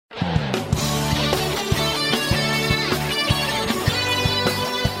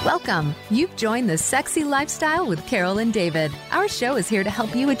Welcome. You've joined the Sexy Lifestyle with Carol and David. Our show is here to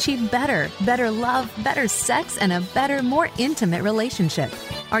help you achieve better love, better sex, and a better, more intimate relationship.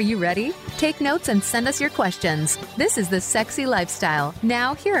 Are you ready? Take notes and send us your questions. This is the Sexy Lifestyle.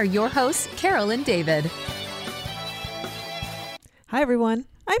 Now, here are your hosts, Carol and David. Hi, everyone.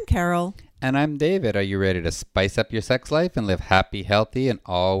 I'm Carol. And I'm David. Are you ready to spice up your sex life and live happy, healthy, and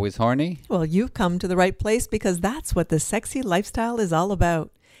always horny? Well, you've come to the right place because that's what the Sexy Lifestyle is all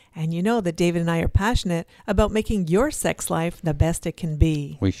about. And you know that David and I are passionate about making your sex life the best it can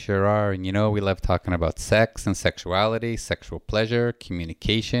be. We sure are. And you know, we love talking about sex and sexuality, sexual pleasure,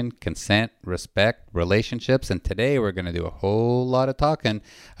 communication, consent, respect, relationships. And today we're going to do a whole lot of talking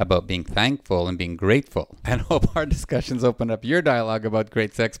about being thankful and being grateful. And hope our discussions open up your dialogue about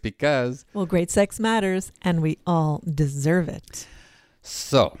great sex because... well, great sex matters and we all deserve it.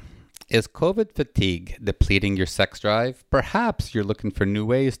 So... is COVID fatigue depleting your sex drive? Perhaps you're looking for new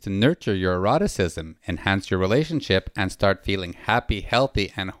ways to nurture your eroticism, enhance your relationship, and start feeling happy,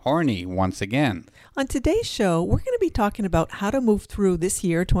 healthy, and horny once again. On today's show, we're going to be talking about how to move through this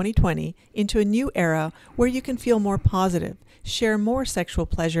year, 2020, into a new era where you can feel more positive, share more sexual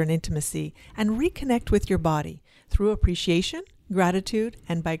pleasure and intimacy, and reconnect with your body through appreciation, gratitude,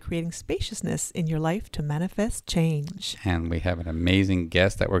 and by creating spaciousness in your life to manifest change. And we have an amazing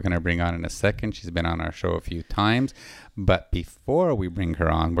guest that we're going to bring on in a second. She's been on our show a few times. But before we bring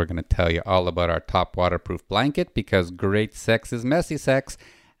her on, we're going to tell you all about our top waterproof blanket because great sex is messy sex,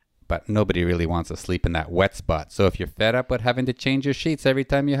 but nobody really wants to sleep in that wet spot. So if you're fed up with having to change your sheets every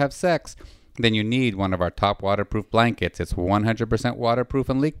time you have sex, then you need one of our top waterproof blankets. It's 100% waterproof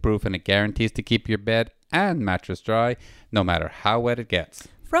and leak-proof, and it guarantees to keep your bed and mattress dry no matter how wet it gets.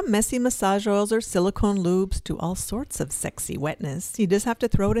 From messy massage oils or silicone lubes to all sorts of sexy wetness, you just have to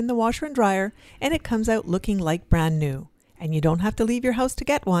throw it in the washer and dryer, and it comes out looking like brand new. And you don't have to leave your house to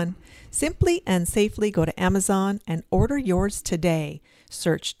get one. Simply and safely go to Amazon and order yours today.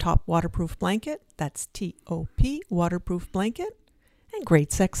 Search Top Waterproof Blanket, that's T-O-P, waterproof blanket. And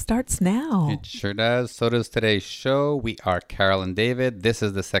great sex starts now. It sure does. So does today's show. We are Carol and David. This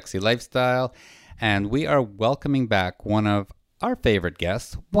is the Sexy Lifestyle. And we are welcoming back one of our favorite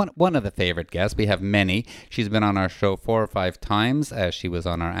guests. One of the favorite guests. We have many. She's been on our show 4 or 5 times as she was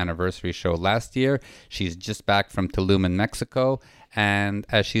on our anniversary show last year. She's just back from Tulum in Mexico. And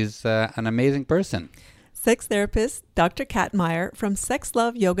she's an amazing person. Sex therapist Dr. Cat Meyer from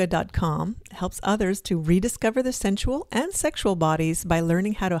sexloveyoga.com helps others to rediscover their sensual and sexual bodies by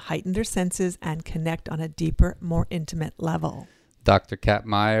learning how to heighten their senses and connect on a deeper, more intimate level. Dr. Cat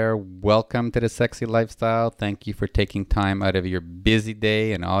Meyer, welcome to the Sexy Lifestyle. Thank you for taking time out of your busy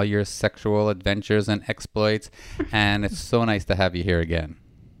day and all your sexual adventures and exploits. And it's so nice to have you here again.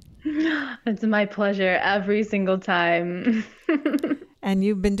 It's my pleasure every single time. And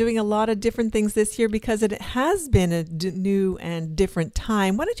you've been doing a lot of different things this year because it has been a new and different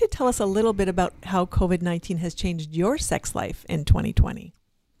time. Why don't you tell us a little bit about how COVID-19 has changed your sex life in 2020?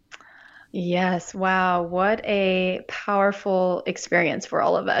 Yes. Wow. What a powerful experience for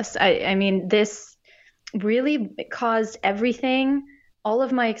all of us. I mean, this really caused everything, all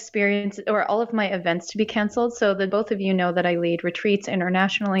of my experience or all of my events to be canceled. So that both of you know that I lead retreats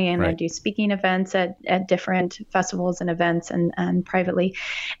internationally and I do speaking events at different festivals and events and privately,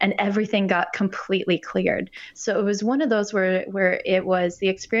 and everything got completely cleared. So it was one of those where it was the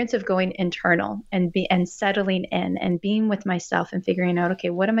experience of going internal and settling in and being with myself and figuring out,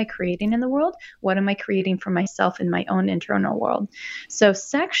 okay, what am I creating in the world? What am I creating for myself in my own internal world? So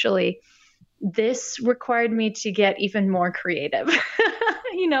sexually, this required me to get even more creative,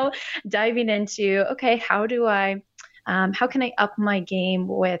 diving into, okay, how can I up my game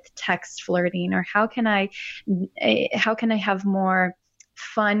with text flirting, or how can I have more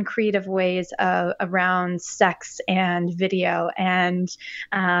fun, creative ways around sex and video, and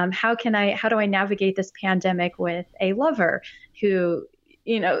how do I navigate this pandemic with a lover who,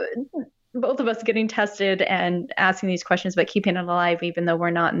 both of us getting tested and asking these questions, but keeping it alive, even though we're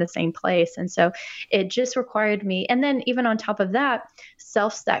not in the same place. And so it just required me. And then even on top of that,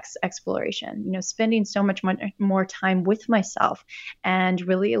 self-sex exploration, spending so much more time with myself and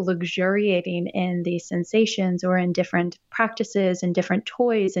really luxuriating in these sensations or in different practices and different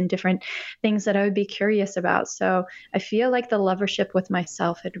toys and different things that I would be curious about. So I feel like the lovership with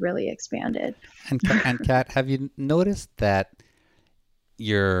myself had really expanded. And Kat, have you noticed that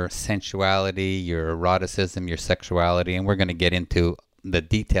your sensuality, your eroticism, your sexuality, and we're going to get into the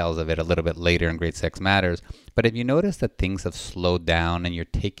details of it a little bit later in Great Sex Matters, but have you noticed that things have slowed down and you're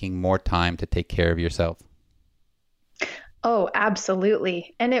taking more time to take care of yourself? Oh,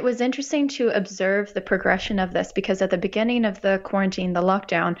 absolutely. And it was interesting to observe the progression of this because at the beginning of the quarantine, the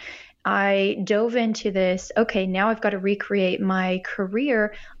lockdown, I dove into this. Okay, now I've got to recreate my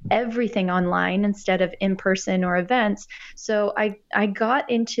career, everything online instead of in person or events. So I got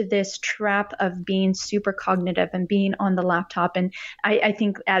into this trap of being super cognitive and being on the laptop. And I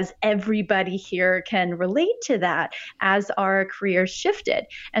think as everybody here can relate to that as our careers shifted.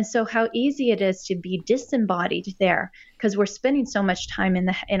 And so how easy it is to be disembodied there because we're spending so much time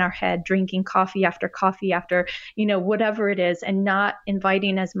in our head drinking coffee after whatever it is, and not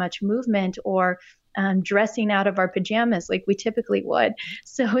inviting as much movement or dressing out of our pajamas like we typically would.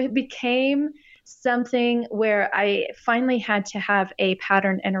 So it became something where I finally had to have a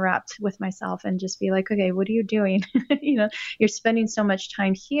pattern interrupt with myself and just be like, okay, what are you doing? You're spending so much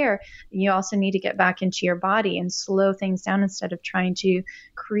time here. You also need to get back into your body and slow things down instead of trying to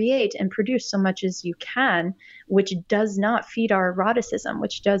create and produce so much as you can, which does not feed our eroticism,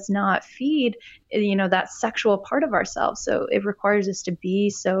 which does not feed, that sexual part of ourselves. So it requires us to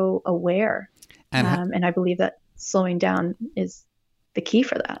be so aware. And I believe that slowing down is the key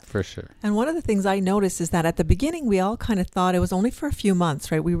for that. For sure. And one of the things I noticed is that at the beginning, we all kind of thought it was only for a few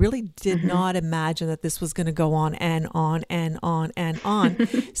months, right? We really did not imagine that this was going to go on and on and on and on.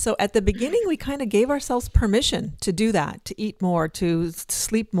 So at the beginning, we kind of gave ourselves permission to do that, to eat more, to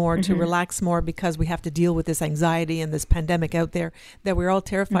sleep more, to relax more, because we have to deal with this anxiety and this pandemic out there that we're all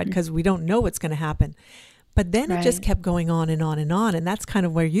terrified because we don't know what's going to happen. But then it just kept going on and on and on. And that's kind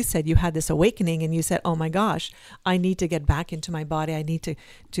of where you said you had this awakening and you said, oh my gosh, I need to get back into my body. I need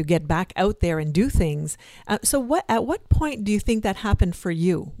to get back out there and do things. So at what point do you think that happened for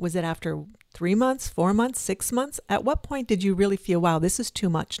you? Was it after 3 months, 4 months, 6 months? At what point did you really feel, wow, this is too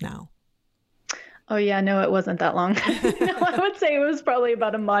much now? Oh, yeah, no, it wasn't that long. No, I would say it was probably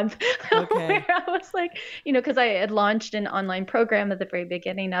about a month. Okay. Where I was like, because I had launched an online program at the very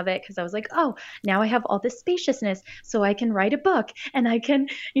beginning of it because I was like, oh, now I have all this spaciousness. So I can write a book and I can,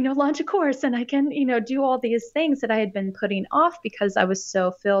 launch a course and I can, do all these things that I had been putting off because I was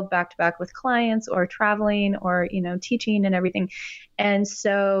so filled back to back with clients or traveling or, teaching and everything. And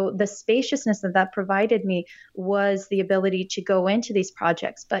so the spaciousness that provided me was the ability to go into these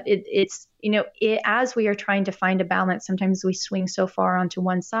projects. But it's as we are trying to find a balance, sometimes we swing so far onto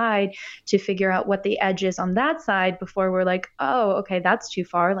one side to figure out what the edge is on that side before we're like, oh, okay, that's too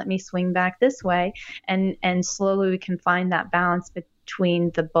far. Let me swing back this way. And slowly we can find that balance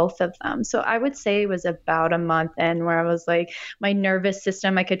between the both of them. So I would say it was about a month in where I was like, my nervous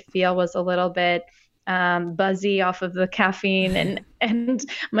system I could feel was a little bit buzzy off of the caffeine, and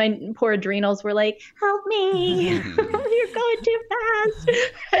my poor adrenals were like, help me, you're going too fast.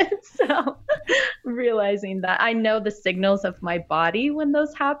 And so realizing that I know the signals of my body when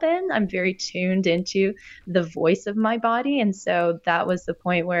those happen, I'm very tuned into the voice of my body. And so that was the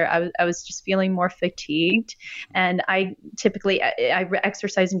point where I was just feeling more fatigued. And I typically I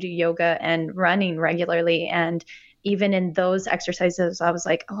exercise and do yoga and running regularly, and even in those exercises, I was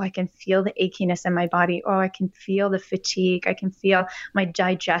like, oh, I can feel the achiness in my body. Oh, I can feel the fatigue. I can feel my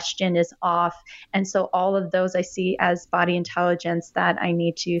digestion is off. And so all of those I see as body intelligence that I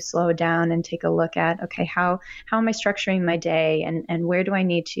need to slow down and take a look at, okay, how am I structuring my day, and where do I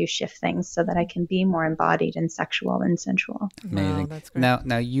need to shift things so that I can be more embodied and sexual and sensual? Amazing. Wow, that's great.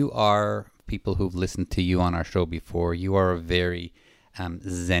 Now you are, people who've listened to you on our show before, you are a very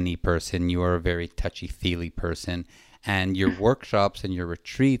zen-y person. You are a very touchy-feely person, and your workshops and your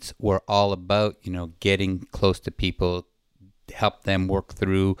retreats were all about, getting close to people, help them work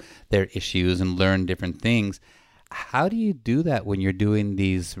through their issues and learn different things. How do you do that when you're doing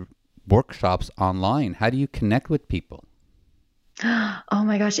these workshops online? How do you connect with people? Oh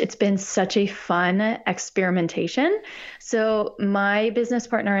my gosh, it's been such a fun experimentation. So my business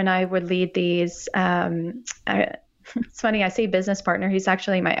partner and I would lead these. It's funny, I say business partner. He's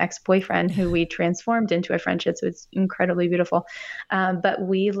actually my ex-boyfriend who we transformed into a friendship. So it's incredibly beautiful. But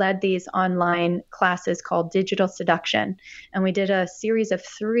we led these online classes called Digital Seduction. And we did a series of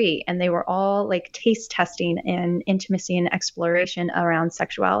 3, and they were all like taste testing and intimacy and exploration around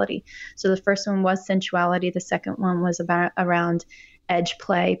sexuality. So the first one was sensuality. The second one was around edge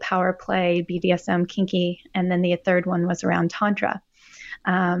play, power play, BDSM, kinky. And then the third one was around Tantra,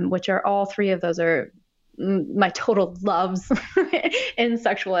 which are all 3 of those are my total loves in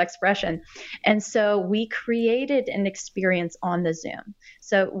sexual expression. And so we created an experience on the Zoom.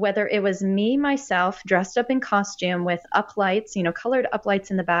 So whether it was me, myself, dressed up in costume with uplights, colored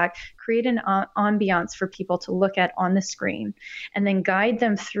uplights in the back, create an ambiance for people to look at on the screen, and then guide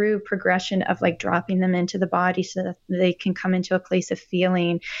them through progression of like dropping them into the body so that they can come into a place of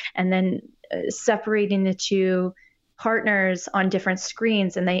feeling, and then separating the two partners on different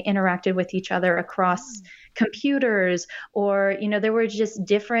screens and they interacted with each other across computers, or, there were just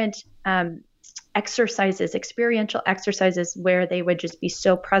different exercises, experiential exercises where they would just be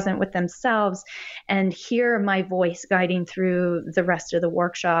so present with themselves and hear my voice guiding through the rest of the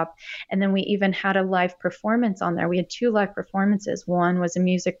workshop. And then we even had a live performance on there. We had 2 live performances. One was a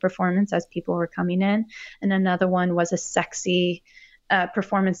music performance as people were coming in, and another one was a sexy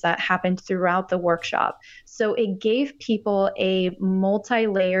performance that happened throughout the workshop. So it gave people a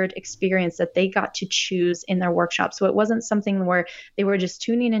multi-layered experience that they got to choose in their workshop. So it wasn't something where they were just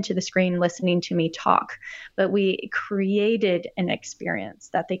tuning into the screen, listening to me talk, but we created an experience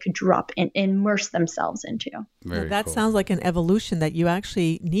that they could drop and immerse themselves into. That sounds like an evolution that you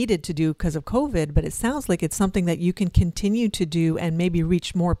actually needed to do because of COVID, but it sounds like it's something that you can continue to do and maybe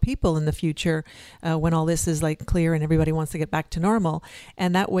reach more people in the future when all this is like clear and everybody wants to get back to normal.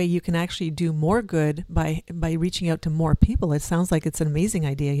 And that way you can actually do more good by reaching out to more people. It sounds like it's an amazing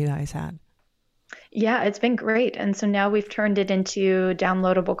idea you guys had. Yeah, it's been great. And so now we've turned it into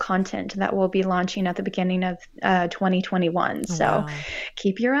downloadable content that we'll be launching at the beginning of 2021. So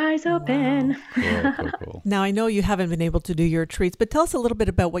keep your eyes open. Wow. Cool. Now, I know you haven't been able to do your retreats, but tell us a little bit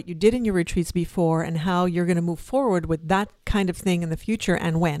about what you did in your retreats before and how you're going to move forward with that kind of thing in the future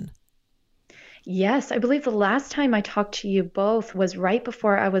and when. Yes, I believe the last time I talked to you both was right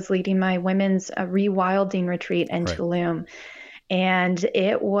before I was leading my women's rewilding retreat in Tulum. And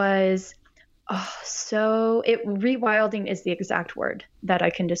it was rewilding is the exact word that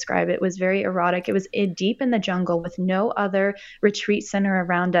I can describe. It was very erotic. It was deep in the jungle with no other retreat center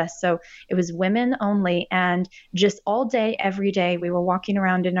around us. So it was women only. And just all day, every day, we were walking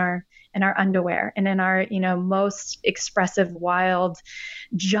around in our underwear and in our, most expressive wild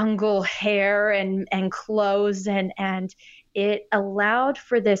jungle hair and clothes. And it allowed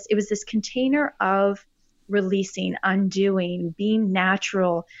for this, it was this container of releasing, undoing, being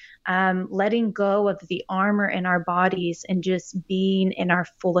natural, letting go of the armor in our bodies and just being in our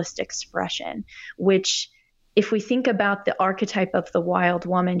fullest expression, which if we think about the archetype of the wild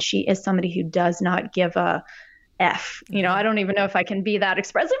woman, she is somebody who does not give a F. I don't even know if I can be that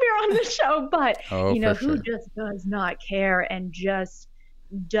expressive here on the show, but who just does not care and just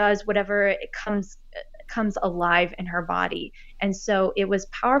does whatever it comes alive in her body. And so it was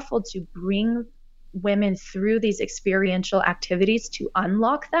powerful to bring women through these experiential activities to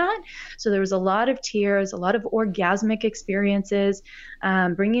unlock that. So there was a lot of tears, a lot of orgasmic experiences,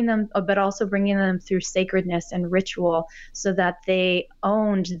 bringing them through sacredness and ritual so that they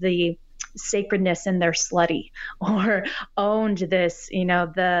owned the sacredness in their slutty or owned this,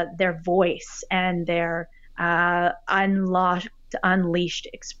 their voice and their unleashed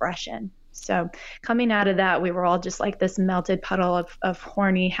expression. So coming out of that, we were all just like this melted puddle of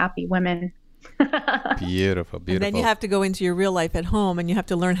horny, happy women. Beautiful. And then you have to go into your real life at home and you have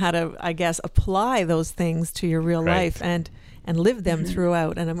to learn how to, I guess, apply those things to your real life and live them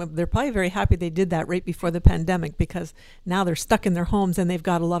throughout. And they're probably very happy they did that right before the pandemic because now they're stuck in their homes and they've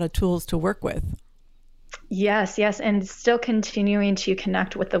got a lot of tools to work with. Yes. And still continuing to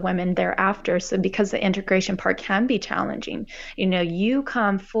connect with the women thereafter. So because the integration part can be challenging, you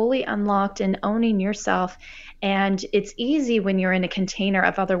come fully unlocked and owning yourself. And it's easy when you're in a container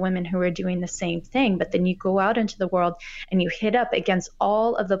of other women who are doing the same thing. But then you go out into the world and you hit up against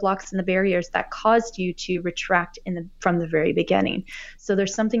all of the blocks and the barriers that caused you to retract from the very beginning. So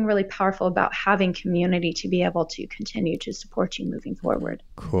there's something really powerful about having community to be able to continue to support you moving forward.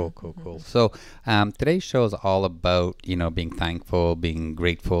 Cool. So today's show is all about, being thankful, being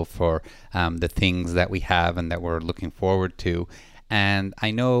grateful for the things that we have and that we're looking forward to. And I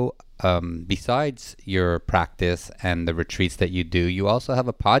know besides your practice and the retreats that you do, you also have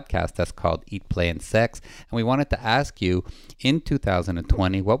a podcast that's called Eat, Play, and Sex. And we wanted to ask you, in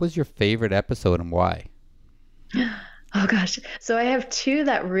 2020, what was your favorite episode and why? Oh gosh. So I have 2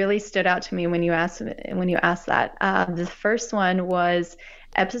 that really stood out to me when you asked that. The first one was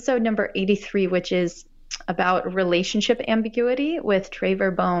episode number 83, which is about relationship ambiguity with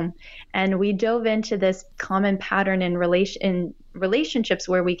Trevor Bohm. And we dove into this common pattern in relationships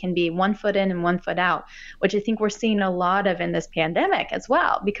where we can be 1 foot in and 1 foot out, which I think we're seeing a lot of in this pandemic as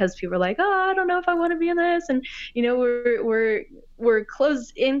well, because people are like, I don't know if I want to be in this. And, we're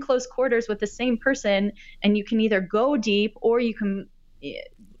close quarters with the same person, and you can either go deep or you can,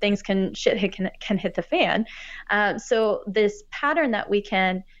 can hit the fan. So this pattern that we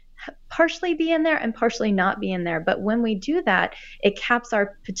can partially be in there and partially not be in there. But when we do that, it caps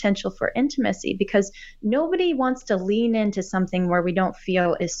our potential for intimacy because nobody wants to lean into something where we don't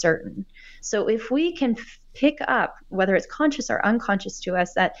feel is certain. So if we can pick up, whether it's conscious or unconscious to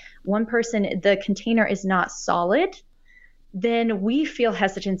us, that one person, the container is not solid, then we feel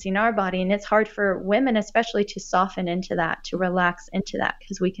hesitancy in our body. And it's hard for women, especially, to soften into that, to relax into that,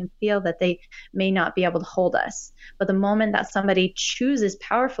 because we can feel that they may not be able to hold us. But the moment that somebody chooses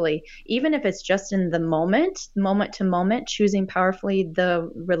powerfully, even if it's just in the moment to moment, choosing powerfully the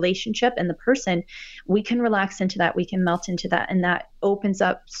relationship and the person, we can relax into that, we can melt into that. And that opens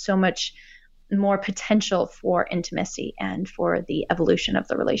up so much more potential for intimacy and for the evolution of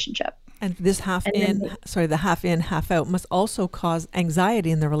the relationship. And this the half in, half out must also cause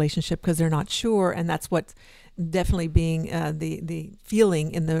anxiety in the relationship because they're not sure. And that's what's definitely being the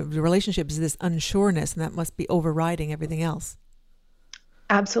feeling in the relationship is this unsureness, and that must be overriding everything else.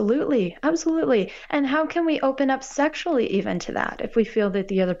 Absolutely. Absolutely. And how can we open up sexually even to that if we feel that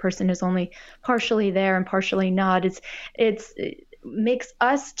the other person is only partially there and partially not? It makes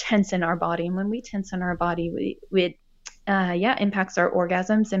us tense in our body. And when we tense in our body, it impacts our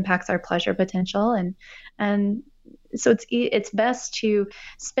orgasms, impacts our pleasure potential. And so it's best to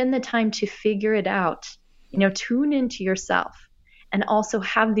spend the time to figure it out, tune into yourself, and also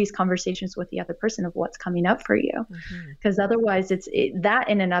have these conversations with the other person of what's coming up for you. Because otherwise that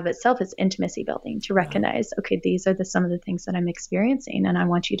in and of itself is intimacy building, to recognize, okay, these are some of the things that I'm experiencing, and I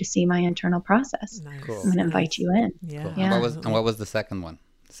want you to see my internal process. Nice. Cool. I'm going to invite you in. Yeah. Cool. Yeah. And what was the second one?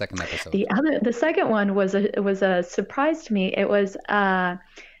 The second episode? The second one was a surprise to me. It was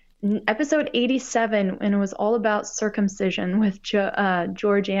episode 87, and it was all about circumcision with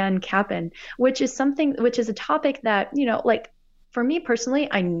Georgianne Capon, which is a topic that, for me personally,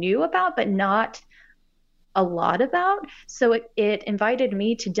 I knew about, but not a lot about. So it invited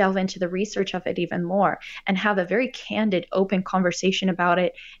me to delve into the research of it even more and have a very candid, open conversation about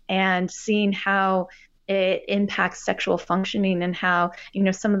it, and seeing how it impacts sexual functioning, and how,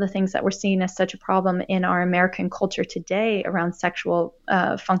 some of the things that we're seeing as such a problem in our American culture today around sexual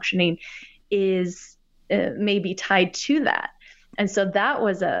functioning is maybe tied to that. And so that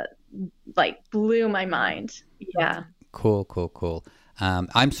was blew my mind. Yeah. Cool.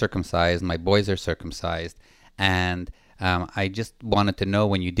 I'm circumcised. My boys are circumcised. And I just wanted to know,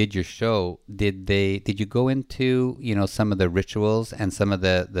 when you did your show, did you go into, some of the rituals and some of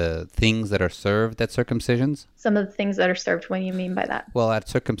the things that are served at circumcisions? Some of the things that are served, what do you mean by that? Well, at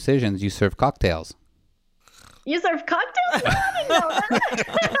circumcisions, you serve cocktails. You serve cocktails? I didn't know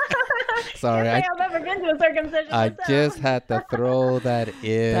that. Sorry, I've ever been to a circumcision I myself. just had to throw that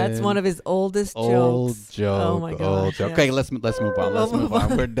in. That's one of his oldest Old jokes. joke. Oh my gosh. Joke. Yeah. Okay, let's move on. Let's move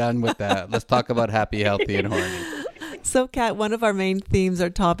on. We're done with that. Let's talk about happy, healthy, and horny. So, Kat, one of our main themes or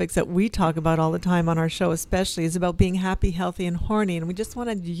topics that we talk about all the time on our show especially is about being happy, healthy, and horny. And we just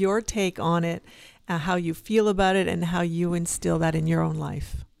wanted your take on it, how you feel about it, and how you instill that in your own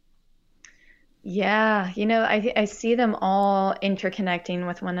life. Yeah, I see them all interconnecting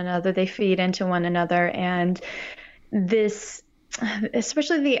with one another. They feed into one another. And this,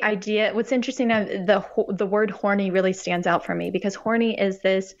 especially the idea, what's interesting, the word horny really stands out for me, because horny is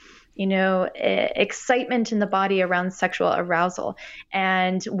this, excitement in the body around sexual arousal.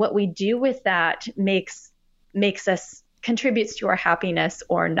 And what we do with that makes us contributes to our happiness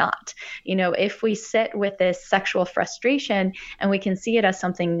or not. If we sit with this sexual frustration and we can see it as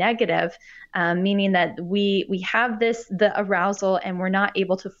something negative, meaning that we have the arousal and we're not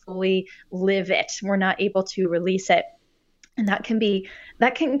able to fully live it, we're not able to release it. And that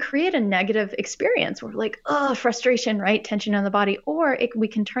can create a negative experience. We're like, frustration, right? Tension on the body. Or we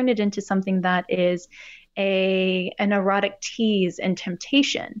can turn it into something that is an erotic tease and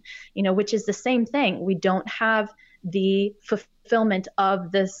temptation, which is the same thing. We don't have the fulfillment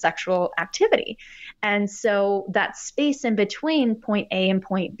of the sexual activity. And so that space in between point A and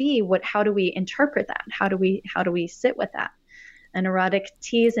point B, how do we interpret that? How do we sit with that? An erotic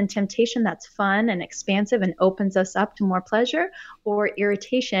tease and temptation that's fun and expansive and opens us up to more pleasure, or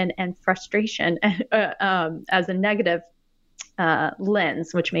irritation and frustration as a negative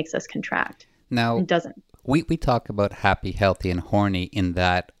lens, which makes us contract. Now, it doesn't. We talk about happy, healthy, and horny in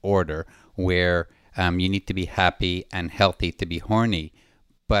that order, where you need to be happy and healthy to be horny.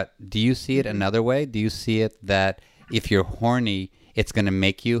 But do you see it another way? Do you see it that if you're horny, it's going to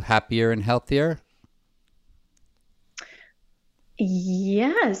make you happier and healthier?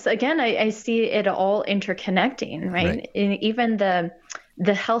 Yes. Again, I see it all interconnecting, right? And even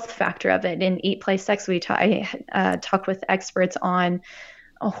the health factor of it in Eat, Play, Sex, I talk with experts on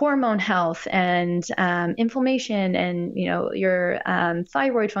hormone health and inflammation and your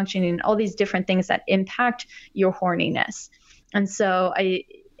thyroid functioning, all these different things that impact your horniness. And so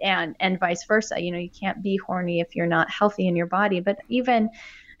and vice versa, you can't be horny if you're not healthy in your body. But even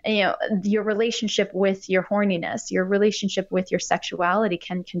your relationship with your horniness, your relationship with your sexuality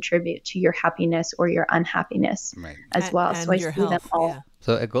can contribute to your happiness or your unhappiness as well. And So I your see them health, all. yeah.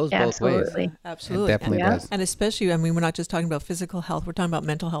 So it goes both ways. Absolutely. Absolutely. It definitely does. And especially, I mean, we're not just talking about physical health, we're talking about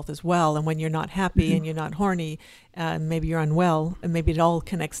mental health as well. And when you're not happy and you're not horny, maybe you're unwell, and maybe it all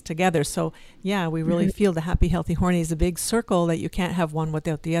connects together. So, yeah, we really feel the happy, healthy, horny is a big circle that you can't have one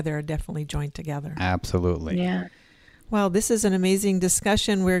without the other, are definitely joined together. Absolutely. Yeah. Well, this is an amazing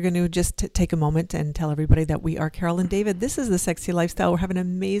discussion. We're going to just take a moment and tell everybody that we are Carol and David. This is The Sexy Lifestyle. We're having an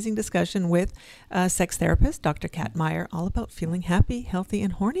amazing discussion with sex therapist, Dr. Cat Meyer, all about feeling happy, healthy,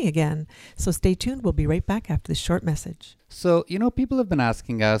 and horny again. So stay tuned. We'll be right back after this short message. So, people have been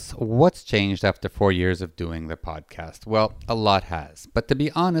asking us what's changed after 4 years of doing the podcast. Well, a lot has. But to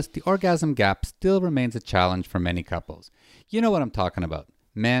be honest, the orgasm gap still remains a challenge for many couples. You know what I'm talking about.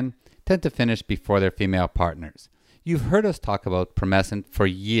 Men tend to finish before their female partners. You've heard us talk about Promescent for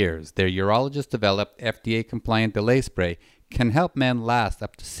years. Their urologist-developed FDA-compliant delay spray can help men last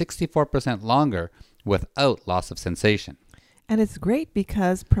up to 64% longer without loss of sensation. And it's great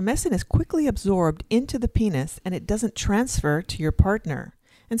because Promescent is quickly absorbed into the penis and it doesn't transfer to your partner.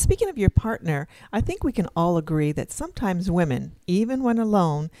 And speaking of your partner, I think we can all agree that sometimes women, even when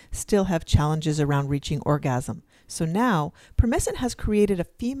alone, still have challenges around reaching orgasm. So now, Promescent has created a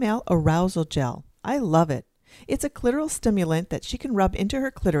female arousal gel. I love it. It's a clitoral stimulant that she can rub into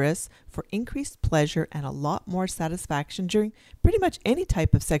her clitoris for increased pleasure and a lot more satisfaction during pretty much any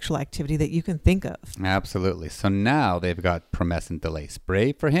type of sexual activity that you can think of. Absolutely. So now they've got Promescent delay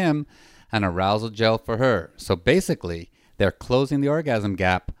spray for him and arousal gel for her. So basically, they're closing the orgasm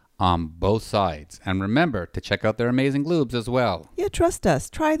gap on both sides. And remember to check out their amazing lubes as well. Yeah, trust us.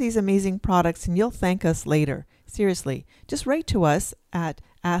 Try these amazing products and you'll thank us later. Seriously, just write to us at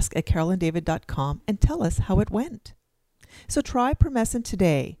ask@carolanddavid.com and tell us how it went. So try Promescent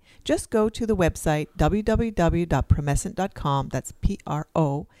today. Just go to the website www.promescent.com. That's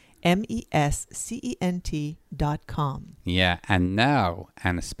PROMESCENT.com. Yeah, and now,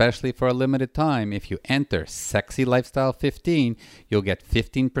 and especially for a limited time, if you enter Sexy Lifestyle 15, you'll get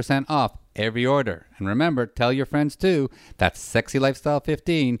 15% off every order. And remember, tell your friends too. That's Sexy Lifestyle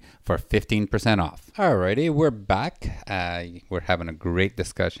 15 for 15% off. Alrighty, we're back. We're having a great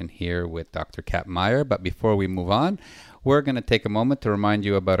discussion here with Dr. Cat Meyer. But before we move on, we're going to take a moment to remind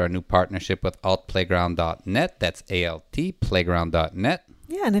you about our new partnership with altplayground.net. That's ALT, playground.net.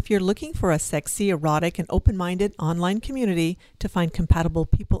 Yeah, and if you're looking for a sexy, erotic, and open-minded online community to find compatible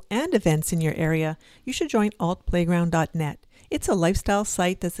people and events in your area, you should join altplayground.net. It's a lifestyle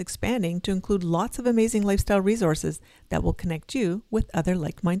site that's expanding to include lots of amazing lifestyle resources that will connect you with other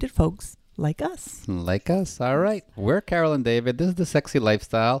like-minded folks like us. Like us. All right. We're Carol and David. This is The Sexy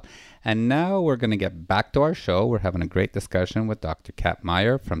Lifestyle. And now we're going to get back to our show. We're having a great discussion with Dr. Cat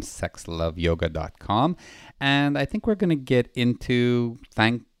Meyer from sexloveyoga.com. And I think we're going to get into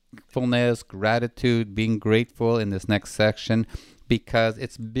thankfulness, gratitude, being grateful in this next section, because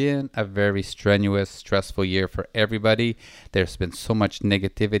it's been a very strenuous, stressful year for everybody. There's been so much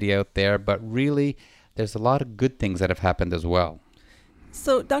negativity out there, but really there's a lot of good things that have happened as well.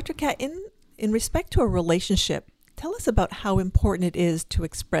 So, Dr. Cat, in respect to a relationship, tell us about how important it is to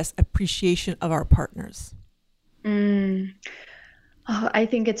express appreciation of our partners. I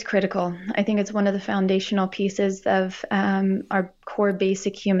think it's critical. I think it's one of the foundational pieces of our core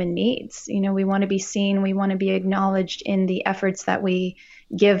basic human needs. We want to be seen. We want to be acknowledged in the efforts that we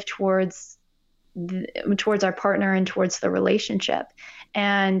give towards our partner and towards the relationship.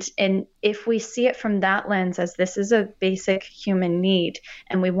 And if we see it from that lens, as this is a basic human need,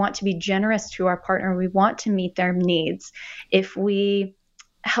 and we want to be generous to our partner, we want to meet their needs. If we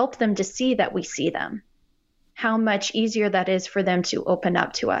help them to see that we see them, how much easier that is for them to open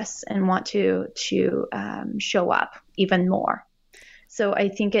up to us and want to show up even more. So I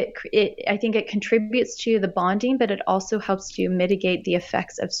think it contributes to the bonding, but it also helps to mitigate the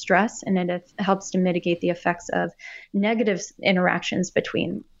effects of stress, and it helps to mitigate the effects of negative interactions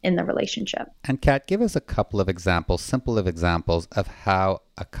in the relationship. And Kat, give us a couple of examples, simple examples of how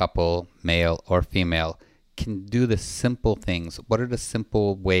a couple, male or female, can do the simple things. What are the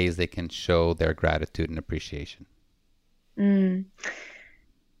simple ways they can show their gratitude and appreciation?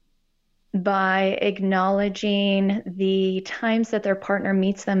 By acknowledging the times that their partner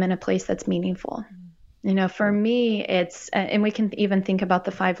meets them in a place that's meaningful. For me, it's, and we can even think about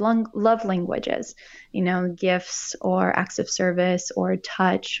the 5 love languages, gifts or acts of service or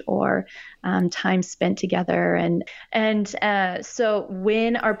touch or time spent together. And so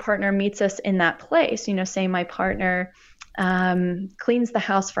when our partner meets us in that place, say my partner cleans the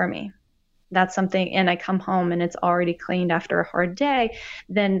house for me, that's something, and I come home and it's already cleaned after a hard day,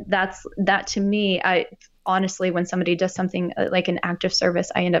 then that to me, I honestly, when somebody does something like an act of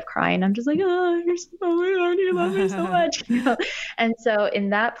service, I end up crying. I'm just like, oh, you're so weird. You love me so much. And so in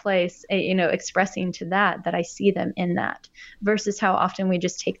that place, expressing to that I see them in that, versus how often we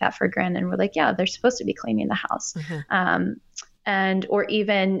just take that for granted and we're like, yeah, they're supposed to be cleaning the house. Or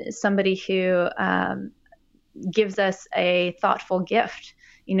even somebody who gives us a thoughtful gift.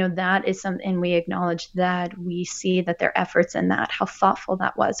 That is something, and we acknowledge that, we see that their efforts in that, how thoughtful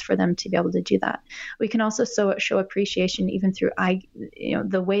that was for them to be able to do that. We can also show appreciation even through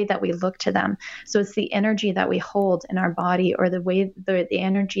the way that we look to them. So it's the energy that we hold in our body, or the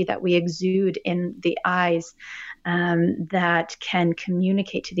energy that we exude in the eyes, that can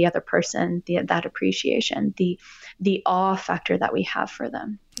communicate to the other person that appreciation, the awe factor that we have for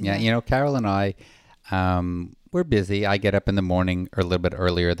them. Yeah, Carol and I, we're busy. I get up in the morning or a little bit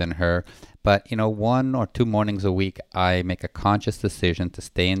earlier than her. But, 1 or 2 mornings a week, I make a conscious decision to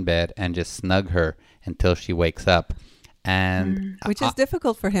stay in bed and just snug her until she wakes up. And which is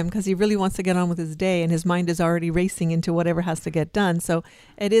difficult for him because he really wants to get on with his day and his mind is already racing into whatever has to get done. So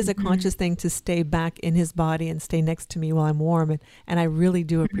it is a conscious thing to stay back in his body and stay next to me while I'm warm. And I really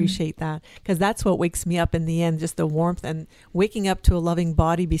do appreciate that, because that's what wakes me up in the end, just the warmth, and waking up to a loving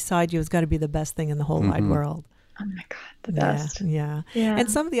body beside you has got to be the best thing in the whole wide world. Oh my God, the best. Yeah. And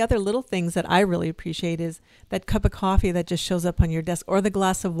some of the other little things that I really appreciate is that cup of coffee that just shows up on your desk, or the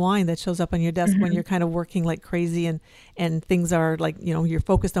glass of wine that shows up on your desk when you're kind of working like crazy and things are like, you're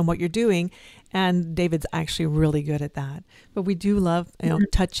focused on what you're doing. And David's actually really good at that. But we do love,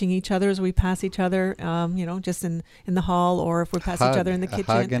 touching each other as we pass each other, just in the hall, or if we pass each other in the kitchen.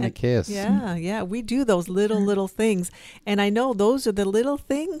 A hug and a kiss. Yeah. We do those little things. And I know those are the little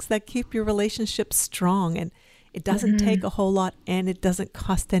things that keep your relationship strong. And it doesn't take a whole lot, and it doesn't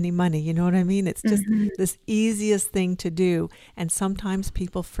cost any money. You know what I mean? It's just this easiest thing to do. And sometimes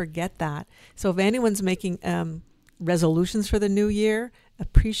people forget that. So if anyone's making resolutions for the new year,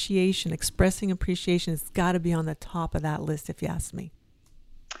 expressing appreciation has got to be on the top of that list, if you ask me.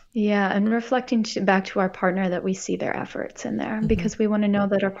 Yeah, and reflecting back to our partner that we see their efforts in there, because we want to know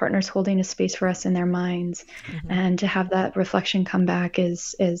that our partner's holding a space for us in their minds. And to have that reflection come back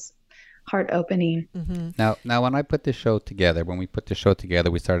is heart opening. Now, when we put the show together,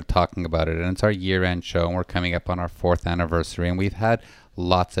 we started talking about it, and it's our year-end show, and we're coming up on our 4th anniversary, and we've had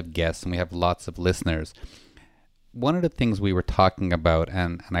lots of guests, and we have lots of listeners. One of the things we were talking about,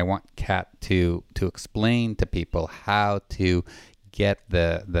 and I want Kat to explain to people how to get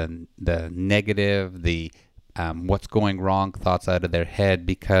the negative, what's going wrong thoughts out of their head,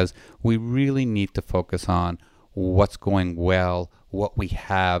 because we really need to focus on what's going well, what we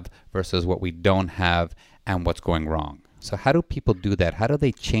have versus what we don't have, and what's going wrong. So how do people do that? How do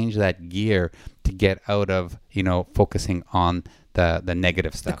they change that gear to get out of, focusing on the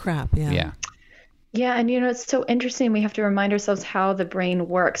negative stuff? The crap, Yeah, and it's so interesting. We have to remind ourselves how the brain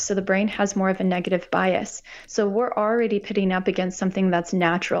works. So the brain has more of a negative bias. So we're already pitting up against something that's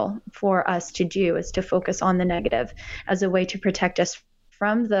natural for us to do, is to focus on the negative as a way to protect us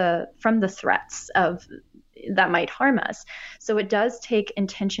from the threats of that might harm us. So it does take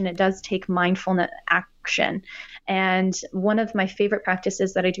intention. It does take mindfulness action. And one of my favorite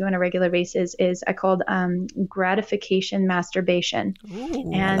practices that I do on a regular basis is I called gratification masturbation.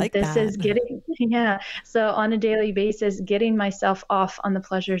 Ooh, and I like this that. is getting, so on a daily basis, getting myself off on the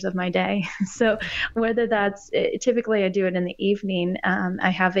pleasures of my day. So whether that's, typically I do it in the evening.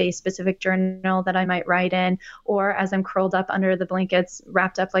 I have a specific journal that I might write in, or as I'm curled up under the blankets,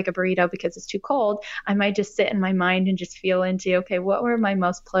 wrapped up like a burrito because it's too cold, I might just sit in my mind and just feel into, okay, what were my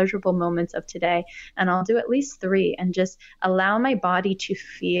most pleasurable moments of today? And I'll do at least 3 and just allow my body to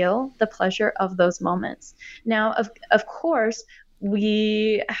feel the pleasure of those moments. Now, of course,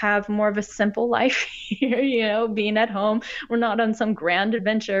 we have more of a simple life here, being at home. We're not on some grand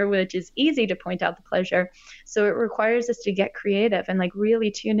adventure, which is easy to point out the pleasure. So it requires us to get creative and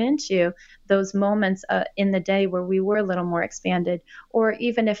really tune into those moments in the day where we were a little more expanded. Or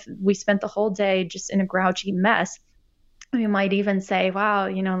even if we spent the whole day just in a grouchy mess, we might even say, wow,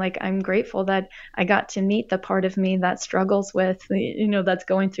 I'm grateful that I got to meet the part of me that struggles with, that's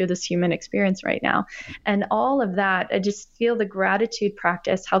going through this human experience right now. And all of that, I just feel the gratitude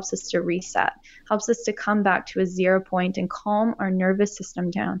practice helps us to reset, helps us to come back to a 0 point and calm our nervous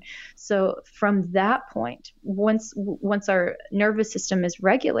system down. So from that point, once our nervous system is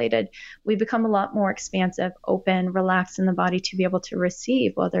regulated, we become a lot more expansive, open, relaxed in the body to be able to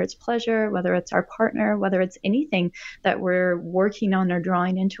receive, whether it's pleasure, whether it's our partner, whether it's anything that we're working on or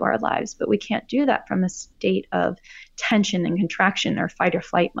drawing into our lives. But we can't do that from a state of tension and contraction or fight or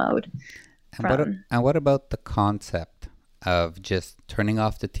flight mode. And what about the concept of just turning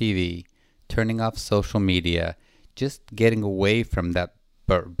off the TV, turning off social media, just getting away from that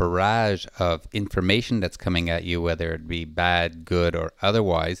barrage of information that's coming at you, whether it be bad, good, or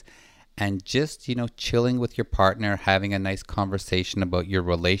otherwise, and just, chilling with your partner, having a nice conversation about your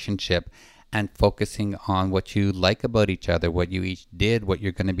relationship and focusing on what you like about each other, what you each did, what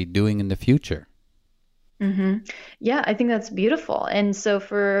you're going to be doing in the future? Mm-hmm. Yeah, I think that's beautiful. And so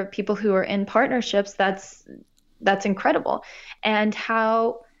for people who are in partnerships, that's incredible. And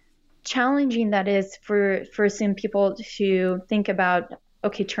how challenging that is for some people to think about,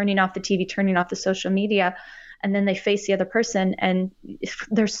 okay, turning off the TV, turning off the social media, and then they face the other person, and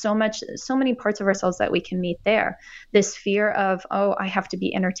there's so many parts of ourselves that we can meet there. This fear of, oh, I have to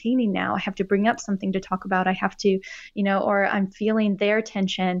be entertaining now, I have to bring up something to talk about, I have to, or I'm feeling their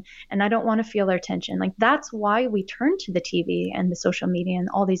tension and I don't want to feel their tension. Like, that's why we turn to the TV and the social media and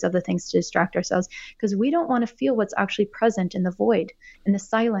all these other things to distract ourselves, because we don't want to feel what's actually present in the void, in the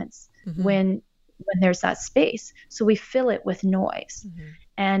silence, when there's that space. So we fill it with noise.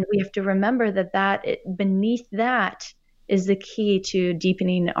 And we have to remember that beneath that is the key to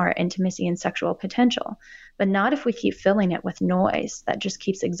deepening our intimacy and sexual potential, but not if we keep filling it with noise that just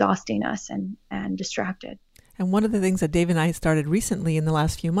keeps exhausting us and distracted. And one of the things that Dave and I started recently in the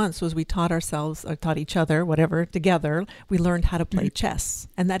last few months was we taught each other, whatever, together. We learned how to play chess.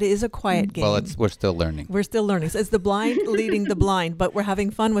 And that is a quiet game. Well, we're still learning. We're still learning. So it's the blind leading the blind, but we're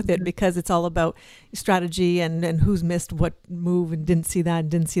having fun with it because it's all about strategy and who's missed what move and didn't see that.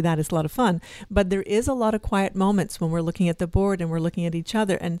 It's a lot of fun. But there is a lot of quiet moments when we're looking at the board and we're looking at each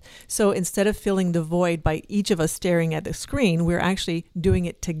other. And so instead of filling the void by each of us staring at the screen, we're actually doing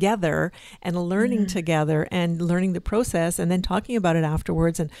it together and learning together and learning the process and then talking about it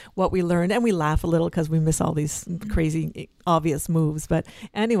afterwards and what we learned. And we laugh a little because we miss all these crazy obvious moves. But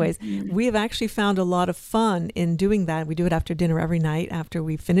anyways, we have actually found a lot of fun in doing that. We do it after dinner every night. After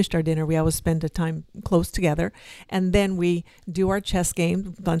we finished our dinner, we always spend a time close together. And then we do our chess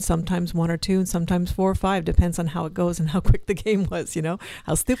game, sometimes 1 or 2 and sometimes 4 or 5, depends on how it goes and how quick the game was,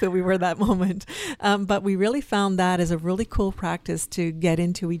 how stupid we were that moment. But we really found that as a really cool practice to get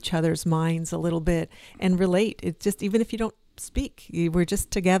into each other's minds a little bit and relate. It's just, even if you don't speak, we're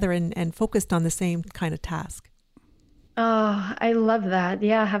just together and focused on the same kind of task. Oh, I love that.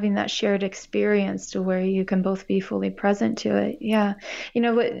 Yeah, having that shared experience to where you can both be fully present to it. Yeah.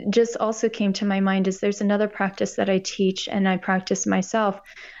 What just also came to my mind is there's another practice that I teach and I practice myself,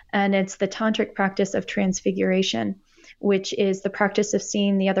 and it's the tantric practice of transfiguration, which is the practice of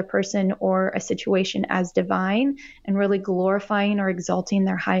seeing the other person or a situation as divine and really glorifying or exalting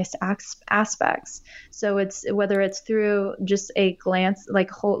their highest aspects. So it's whether it's through just a glance,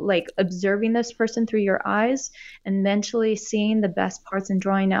 like observing this person through your eyes and mentally seeing the best parts and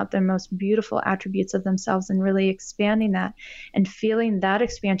drawing out the most beautiful attributes of themselves and really expanding that and feeling that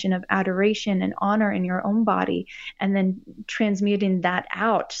expansion of adoration and honor in your own body, and then transmuting that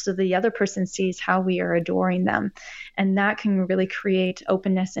out so the other person sees how we are adoring them. And that can really create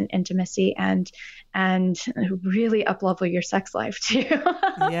openness and intimacy and really up-level your sex life too.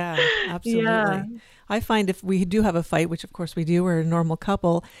 Yeah, absolutely. Yeah. I find if we do have a fight, which of course we do, we're a normal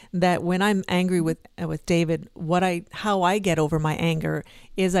couple, that when I'm angry with David, how I get over my anger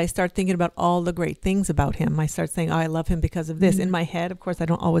is I start thinking about all the great things about him. I start saying, oh, I love him because of this. In my head, of course, I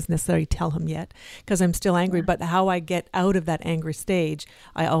don't always necessarily tell him yet because I'm still angry, but how I get out of that angry stage,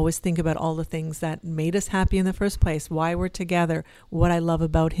 I always think about all the things that made us happy in the first place, why we're together, what I love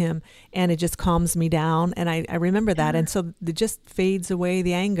about him, and it just calms me down, and I remember that, and so it just fades away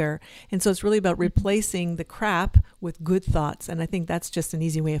the anger. And so it's really about replacing the crap with good thoughts, and I think that's just an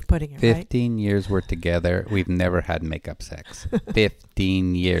easy way of putting it. 15 years we're together, we've never had makeup sex.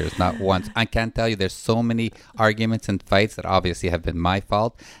 15 years, not once. I can't tell you, there's so many arguments and fights that obviously have been my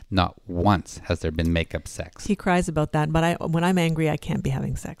fault. Not once has there been makeup sex. He cries about that, but when I'm angry, I can't be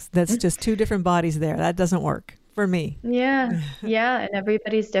having sex. That's just two different bodies there. That doesn't work for me. Yeah. And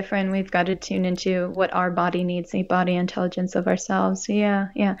everybody's different. We've got to tune into what our body needs, the body intelligence of ourselves. Yeah.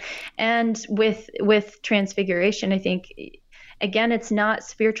 And with transfiguration, I think, again, it's not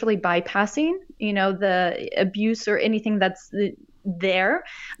spiritually bypassing, the abuse or anything that's there,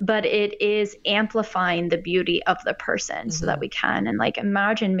 but it is amplifying the beauty of the person so that we can. And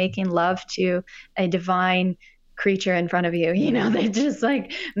imagine making love to a divine creature in front of you, that just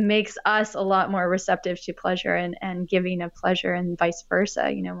makes us a lot more receptive to pleasure and giving of pleasure, and vice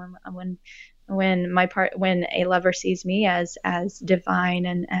versa. When a lover sees me as divine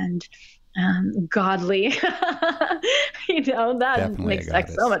and godly. That Definitely makes a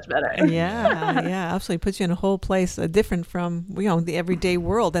sex so goddess. much better. Yeah, absolutely. Puts you in a whole place different from, the everyday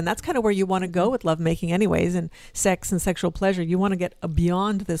world. And that's kind of where you want to go with lovemaking anyways, and sex and sexual pleasure. You want to get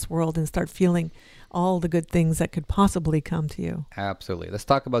beyond this world and start feeling all the good things that could possibly come to you. Absolutely. Let's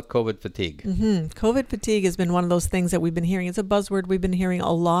talk about COVID fatigue. COVID fatigue has been one of those things that we've been hearing. It's a buzzword we've been hearing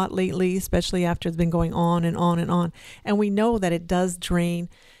a lot lately, especially after it's been going on and on and on. And we know that it does drain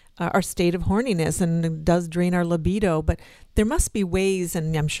our state of horniness and it does drain our libido. But there must be ways,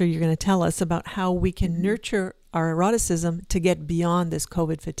 and I'm sure you're going to tell us, about how we can nurture our eroticism to get beyond this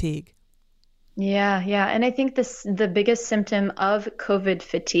COVID fatigue. Yeah. And I think the biggest symptom of COVID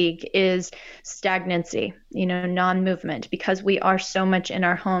fatigue is stagnancy, non-movement, because we are so much in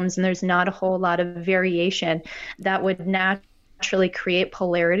our homes and there's not a whole lot of variation that would naturally create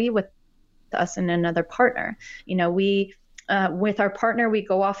polarity with us and another partner. We with our partner, we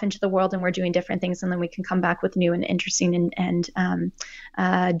go off into the world and we're doing different things, and then we can come back with new and interesting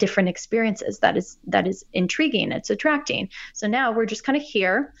and different experiences. That is intriguing. It's attracting. So now we're just kind of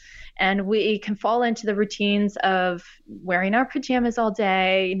here. And we can fall into the routines of wearing our pajamas all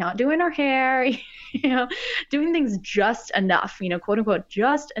day, not doing our hair, doing things just enough, quote unquote,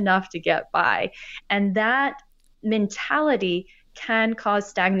 just enough to get by. And that mentality can cause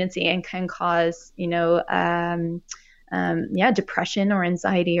stagnancy and can cause, depression or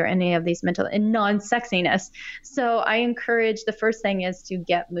anxiety or any of these mental and non-sexiness. So I encourage, the first thing is to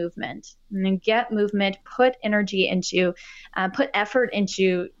get movement. And then get movement, put effort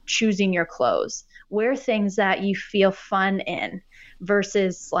into choosing your clothes. Wear things that you feel fun in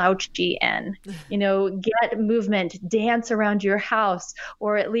versus slouchy in. Get movement, dance around your house,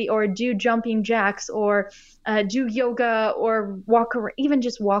 or do jumping jacks, or do yoga, or even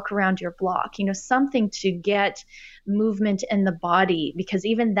just walk around your block. Something to get movement in the body, because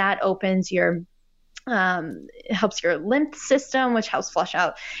even that opens helps your lymph system, which helps flush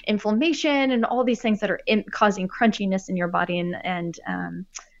out inflammation and all these things that are causing crunchiness in your body and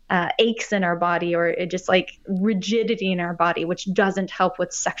aches in our body, or just like rigidity in our body, which doesn't help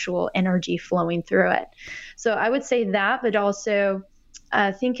with sexual energy flowing through it. So I would say that, but also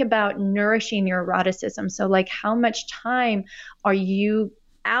think about nourishing your eroticism. So like, how much time are you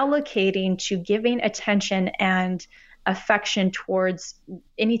allocating to giving attention and affection towards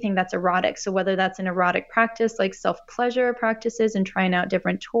anything that's erotic? So whether that's an erotic practice like self-pleasure practices and trying out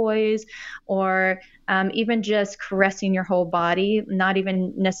different toys, or even just caressing your whole body, not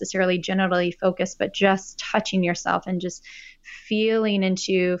even necessarily genitally focused, but just touching yourself and just feeling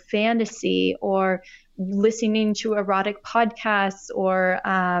into fantasy, or listening to erotic podcasts, or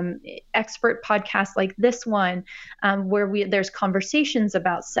expert podcasts like this one, where there's conversations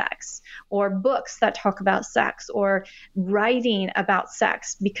about sex, or books that talk about sex, or writing about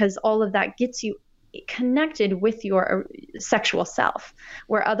sex, because all of that gets you connected with your sexual self,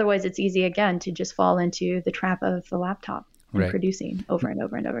 where otherwise it's easy again to just fall into the trap of the laptop and producing over and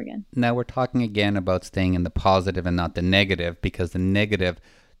over and over again. Now we're talking again about staying in the positive and not the negative, because the negative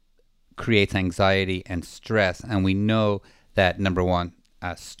creates anxiety and stress. And we know that, number one,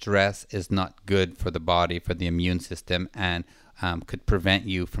 stress is not good for the body, for the immune system, and could prevent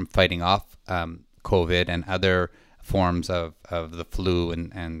you from fighting off COVID and other forms of the flu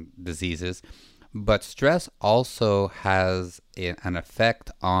and diseases. But stress also has an effect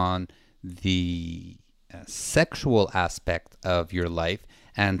on the sexual aspect of your life.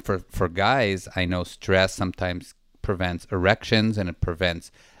 And for guys, I know stress sometimes prevents erections, and it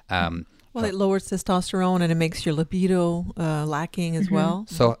prevents it lowers testosterone, and it makes your libido lacking as well.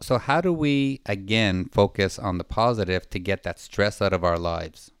 So how do we, again, focus on the positive to get that stress out of our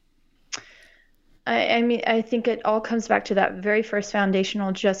lives? I think it all comes back to that very first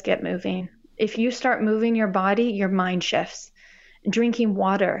foundational, just get moving. If you start moving your body, your mind shifts. Drinking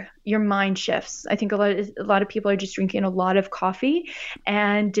water, your mind shifts. I think a lot of people are just drinking a lot of coffee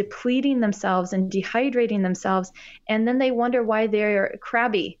and depleting themselves and dehydrating themselves, and then they wonder why they're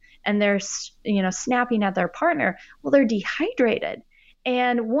crabby and they're snapping at their partner. Well, they're dehydrated.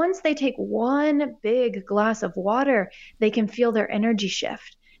 And once they take one big glass of water, they can feel their energy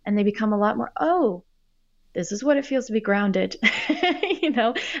shift, and they become a lot more, this is what it feels to be grounded,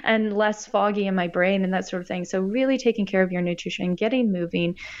 and less foggy in my brain and that sort of thing. So really taking care of your nutrition, getting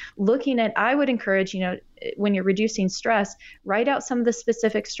moving, I would encourage, when you're reducing stress, write out some of the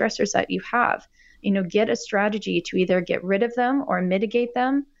specific stressors that you have, get a strategy to either get rid of them or mitigate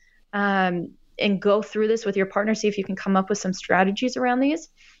them, and go through this with your partner, see if you can come up with some strategies around these.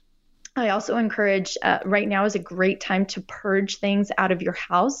 I also encourage right now is a great time to purge things out of your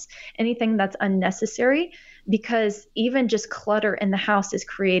house, anything that's unnecessary, because even just clutter in the house is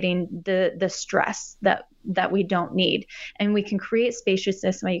creating the stress that we don't need. And we can create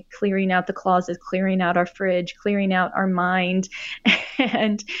spaciousness by clearing out the closet, clearing out our fridge, clearing out our mind,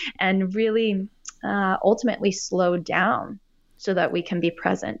 and really ultimately slow down so that we can be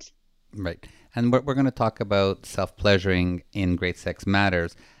present. Right. And we're going to talk about self-pleasuring in Great Sex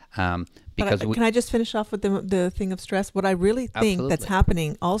Matters. Because can I just finish off with the thing of stress? What I really think that's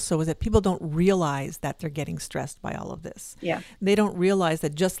happening also is that people don't realize that they're getting stressed by all of this. Yeah. They don't realize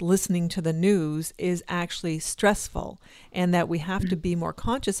that just listening to the news is actually stressful and that we have to be more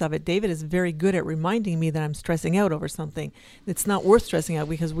conscious of it. David is very good at reminding me that I'm stressing out over something. It's not worth stressing out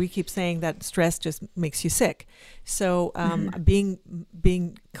because we keep saying that stress just makes you sick. So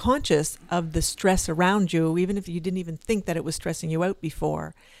being conscious of the stress around you, even if you didn't even think that it was stressing you out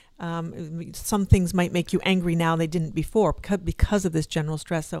before. Some things might make you angry now they didn't before because of this general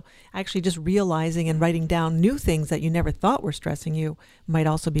stress. So actually just realizing and writing down new things that you never thought were stressing you might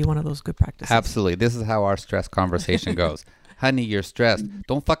also be one of those good practices. Absolutely. This is how our stress conversation goes. Honey, you're stressed.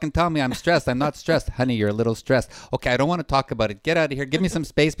 Don't fucking tell me I'm stressed. I'm not stressed. Honey, you're a little stressed. Okay, I don't want to talk about it. Get out of here. Give me some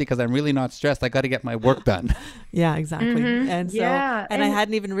space because I'm really not stressed. I got to get my work done. Yeah, exactly. And so, and I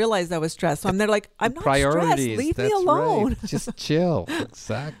hadn't even realized I was stressed. So I'm there like, I'm not stressed. Leave me alone. Right. Just chill.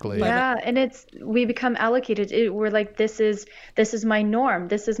 Exactly. Yeah, and we become allocated. We're like, this is my norm.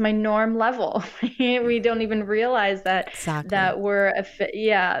 This is my norm level. We don't even realize that we're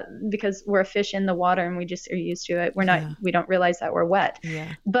because we're a fish in the water and we just are used to it. We don't realize that we're wet.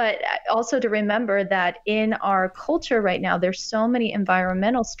 Yeah. But also to remember that in our culture right now, there's so many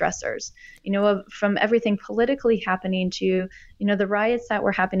environmental stressors, from everything politically happening to, the riots that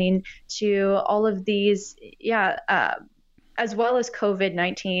were happening to all of these, as well as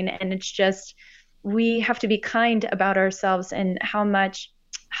COVID-19. And it's just, we have to be kind about ourselves and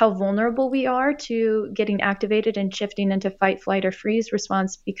how vulnerable we are to getting activated and shifting into fight, flight, or freeze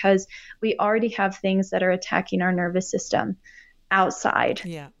response because we already have things that are attacking our nervous system outside.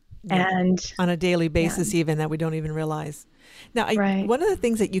 Yeah. And on a daily basis, even that we don't even realize. Now, one of the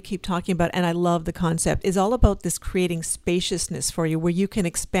things that you keep talking about, and I love the concept, is all about this creating spaciousness for you where you can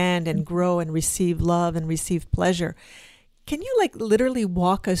expand and grow and receive love and receive pleasure. Can you literally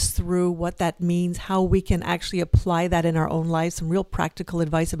walk us through what that means, how we can actually apply that in our own lives, some real practical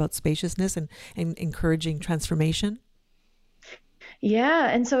advice about spaciousness and encouraging transformation? Yeah.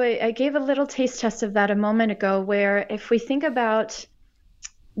 And so I gave a little taste test of that a moment ago, where if we think about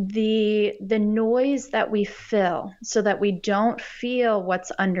the noise that we fill so that we don't feel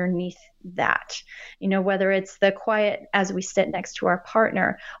what's underneath that, whether it's the quiet as we sit next to our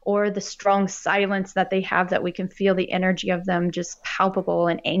partner or the strong silence that they have that we can feel the energy of them just palpable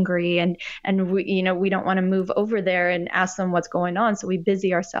and angry and we don't want to move over there and ask them what's going on. So we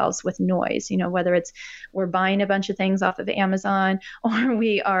busy ourselves with noise, whether it's we're buying a bunch of things off of Amazon or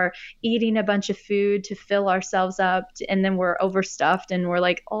we are eating a bunch of food to fill ourselves up and then we're overstuffed and we're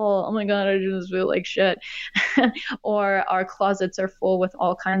like, oh my God, I just feel like shit. Or our closets are full with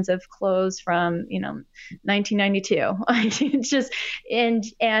all kinds of clothes from 1992. It's just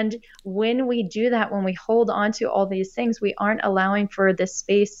and when we do that, when we hold on to all these things, we aren't allowing for this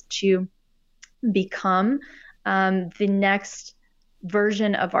space to become the next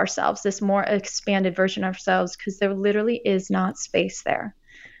version of ourselves, this more expanded version of ourselves, because there literally is not space there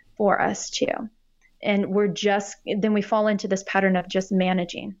for us to. And then we fall into this pattern of just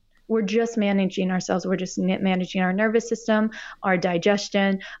managing. We're just managing ourselves. We're just managing our nervous system, our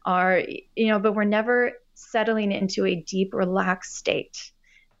digestion, but we're never settling into a deep, relaxed state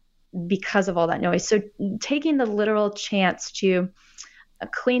because of all that noise. So taking the literal chance to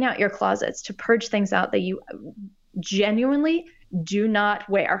clean out your closets, to purge things out that you genuinely do not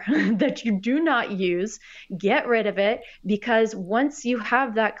wear, that you do not use, get rid of it, because once you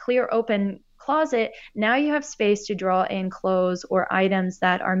have that clear, open closet, now you have space to draw in clothes or items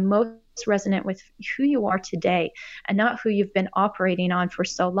that are most resonant with who you are today and not who you've been operating on for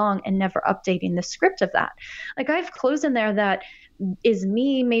so long and never updating the script of that. Like I have clothes in there that is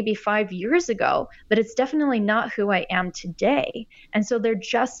me maybe 5 years ago, but it's definitely not who I am today. And so they're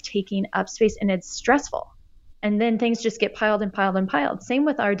just taking up space and it's stressful. And then things just get piled and piled and piled. Same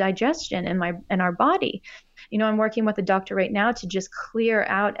with our digestion and our body. I'm working with a doctor right now to just clear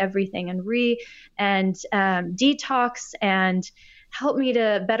out everything and detox and help me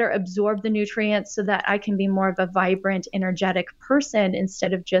to better absorb the nutrients so that I can be more of a vibrant, energetic person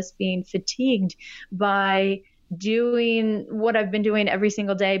instead of just being fatigued by doing what I've been doing every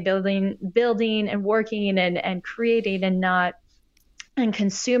single day, building and working and creating and and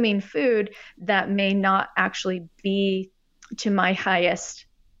consuming food that may not actually be to my highest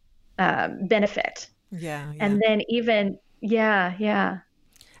benefit. Yeah. And then even, yeah.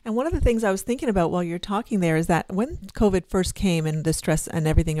 And one of the things I was thinking about while you're talking there is that when COVID first came and the stress and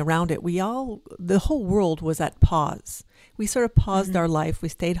everything around it, the whole world was at pause. We sort of paused our life. We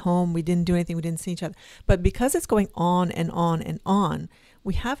stayed home. We didn't do anything. We didn't see each other. But because it's going on and on and on,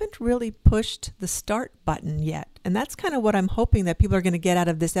 we haven't really pushed the start button yet. And that's kind of what I'm hoping that people are going to get out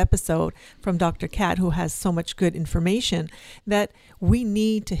of this episode from Dr. Cat, who has so much good information, that we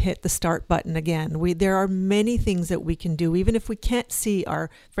need to hit the start button again. There are many things that we can do, even if we can't see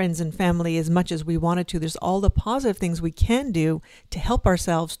our friends and family as much as we wanted to. There's all the positive things we can do to help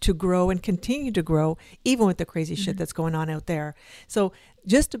ourselves to grow and continue to grow, even with the crazy shit that's going on out there. So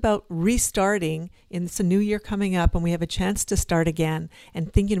just about restarting, and it's a new year coming up and we have a chance to start again,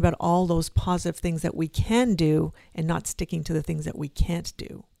 and thinking about all those positive things that we can do and not sticking to the things that we can't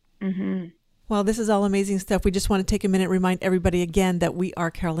do. Mm-hmm. Well, this is all amazing stuff. We just want to take a minute, remind everybody again that we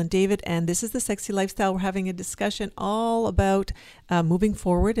are Carol and David, and this is The Sexy Lifestyle. We're having a discussion all about moving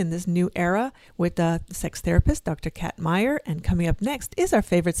forward in this new era with sex therapist, Dr. Cat Meyer. And coming up next is our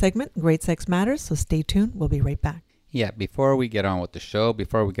favorite segment, Great Sex Matters. So stay tuned. We'll be right back. Yeah, before we get on with the show,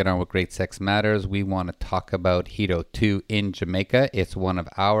 before we get on with Great Sex Matters, we want to talk about Hedo 2 in Jamaica. It's one of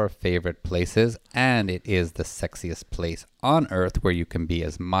our favorite places, and it is the sexiest place on earth where you can be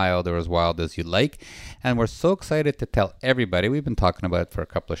as mild or as wild as you like. And we're so excited to tell everybody, we've been talking about it for a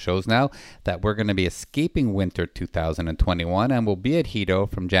couple of shows now, that we're going to be escaping winter 2021, and we'll be at Hedo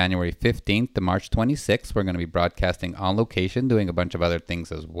from January 15th to March 26th. We're going to be broadcasting on location, doing a bunch of other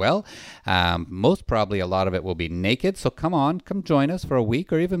things as well. Most probably a lot of it will be naked. So come join us for a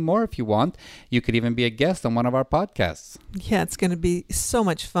week or even more if you want. You could even be a guest on one of our podcasts. Yeah, it's going to be so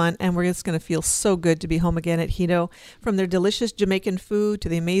much fun, and we're just going to feel so good to be home again at Hedo. From their delicious Jamaican food to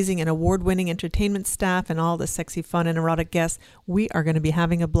the amazing and award-winning entertainment staff and all the sexy, fun, and erotic guests, we are going to be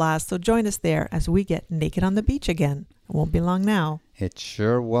having a blast. So join us there as we get naked on the beach again. It won't be long now. It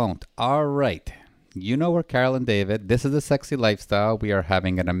sure won't. All right. You know we're Carol and David. This is The Sexy Lifestyle. We are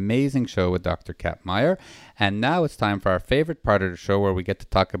having an amazing show with Dr. Cat Meyer. And now it's time for our favorite part of the show where we get to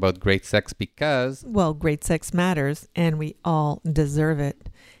talk about great sex because... well, great sex matters, and we all deserve it.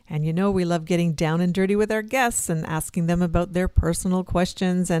 And you know we love getting down and dirty with our guests and asking them about their personal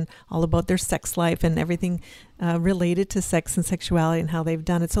questions and all about their sex life and everything related to sex and sexuality and how they've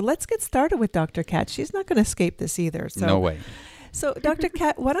done it. So let's get started with Dr. Cat. She's not going to escape this either. So. No way. So, Dr.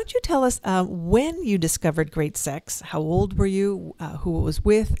 Cat, why don't you tell us when you discovered great sex? How old were you? Who it was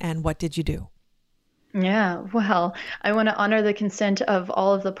with? And what did you do? Yeah, well, I want to honor the consent of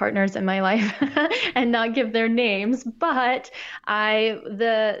all of the partners in my life and not give their names. But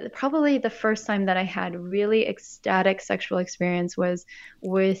probably the first time that I had really ecstatic sexual experience was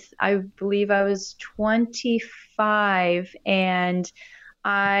with, I believe I was 25, and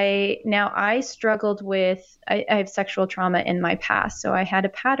I struggled with, I have sexual trauma in my past. So I had a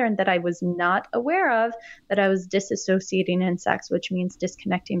pattern that I was not aware of, that I was disassociating in sex, which means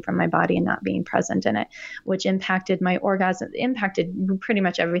disconnecting from my body and not being present in it, which impacted my orgasm, impacted pretty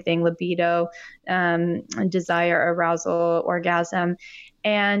much everything, libido, desire, arousal, orgasm.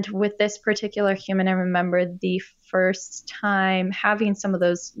 And with this particular human, I remember the first time having some of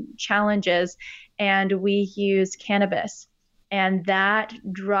those challenges, and we used cannabis. And that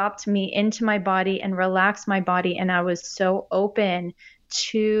dropped me into my body and relaxed my body. And I was so open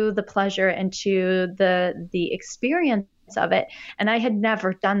to the pleasure and to the experience of it. And I had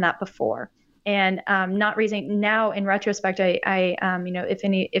never done that before. And not raising now in retrospect,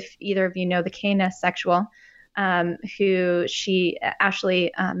 if either of you know the K-ness sexual, Ashley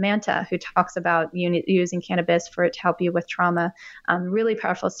Manta, who talks about using cannabis for it to help you with trauma, really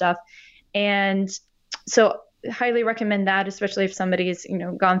powerful stuff. And so highly recommend that, especially if somebody's,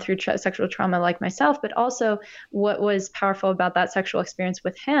 gone through sexual trauma like myself. But also what was powerful about that sexual experience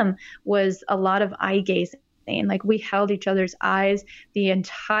with him was a lot of eye gazing. Like we held each other's eyes the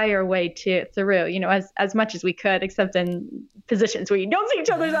entire way through, as much as we could, except in positions where you don't see each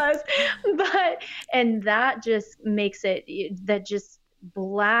other's eyes. And that just makes that just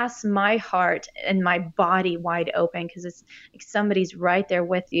blasts my heart and my body wide open, because it's like somebody's right there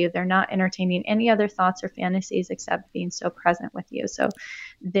with you. They're not entertaining any other thoughts or fantasies except being so present with you. So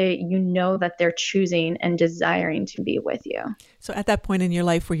that they're choosing and desiring to be with you. So at that point in your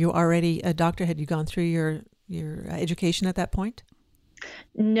life, were you already a doctor? Had you gone through your education at that point?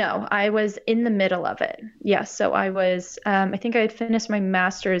 No, I was in the middle of it. Yes. So I was, I think I had finished my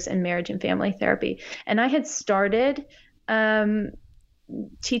master's in marriage and family therapy, and I had started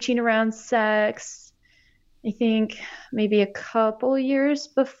teaching around sex I think maybe a couple years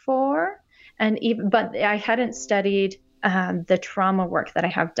before, but I hadn't studied the trauma work that I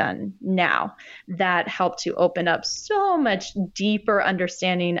have done now that helped to open up so much deeper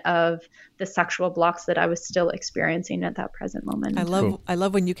understanding of the sexual blocks that I was still experiencing at that present moment in time. I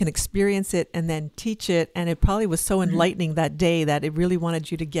love when you can experience it and then teach it. And it probably was so enlightening that day that it really wanted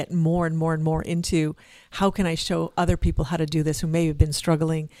you to get more and more and more into how can I show other people how to do this who may have been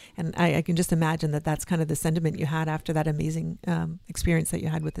struggling. And I can just imagine that that's kind of the sentiment you had after that amazing experience that you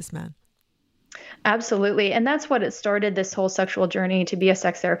had with this man. Absolutely. And that's what it started, this whole sexual journey to be a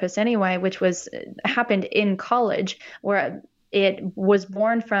sex therapist anyway, which happened in college, where it was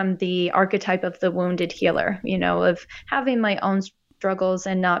born from the archetype of the wounded healer, of having my own struggles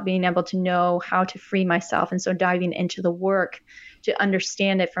and not being able to know how to free myself. And so diving into the work to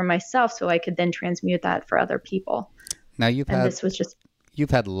understand it for myself so I could then transmute that for other people. Now you've had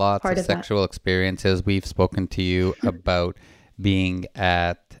lots of sexual experiences. We've spoken to you about being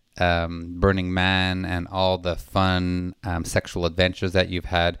at Burning Man and all the fun sexual adventures that you've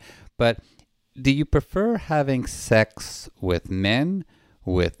had. But do you prefer having sex with men,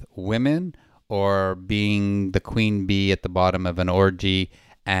 with women, or being the queen bee at the bottom of an orgy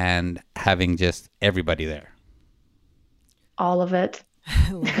and having just everybody there? All of it.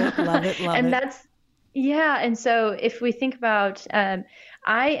 love it. And that's, yeah. And so if we think about,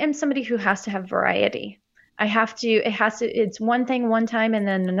 I am somebody who has to have variety. It's one thing one time and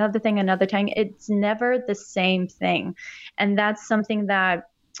then another thing another time. It's never the same thing. And that's something that,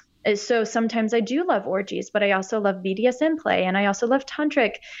 so sometimes I do love orgies, but I also love BDSM play. And I also love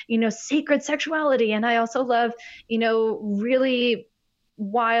tantric, sacred sexuality. And I also love, really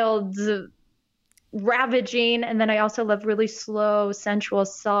wild, ravaging. And then I also love really slow, sensual,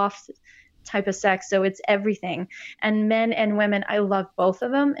 soft type of sex. So it's everything. And men and women, I love both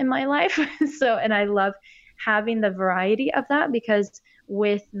of them in my life. And I love having the variety of that, because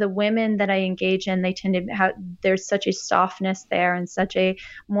with the women that I engage in, they tend to have, there's such a softness there and such a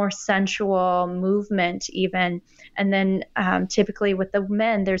more sensual movement even. And then typically with the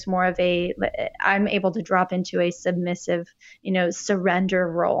men, there's more of I'm able to drop into a submissive, surrender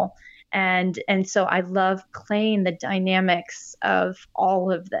role. And so I love playing the dynamics of all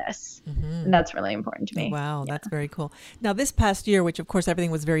of this. Mm-hmm. And that's really important to me. Wow, that's very cool. Now, this past year, which of course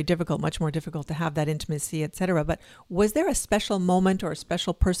everything was very difficult, much more difficult to have that intimacy, et cetera. But was there a special moment or a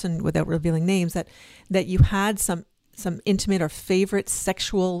special person, without revealing names, that you had some intimate or favorite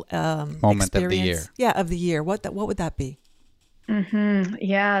sexual moment experience? Of the year? Yeah, of the year. What would that be? Mm-hmm.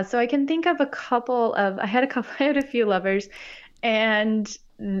 Yeah, so I can think of I had a few lovers, and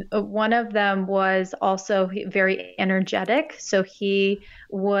one of them was also very energetic. So he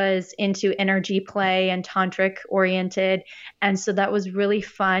was into energy play and tantric oriented. And so that was really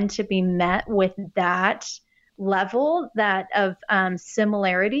fun to be met with that level of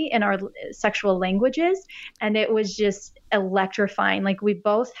similarity in our sexual languages. And it was just electrifying. Like we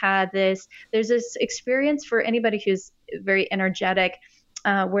both had there's this experience for anybody who's very energetic,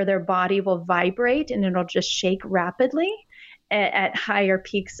 where their body will vibrate and it'll just shake rapidly at higher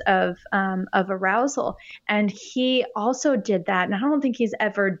peaks of arousal. And he also did that. And I don't think he's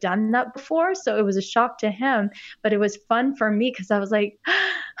ever done that before. So it was a shock to him, but it was fun for me because I was like,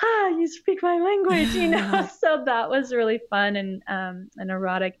 you speak my language, So that was really fun and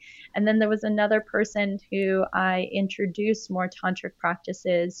erotic. And then there was another person who I introduced more tantric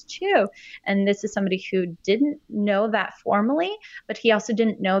practices to. And this is somebody who didn't know that formally, but he also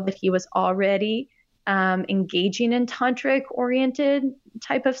didn't know that he was already engaging in tantric oriented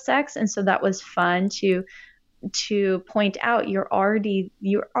type of sex. And so that was fun to point out you're already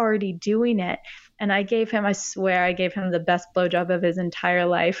doing it. And I swear I gave him the best blowjob of his entire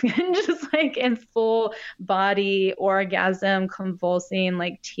life, and just like in full body orgasm, convulsing,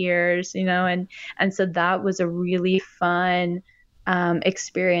 like tears, and so that was a really fun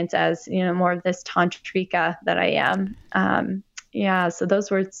experience as, more of this tantrika that I am. Yeah, so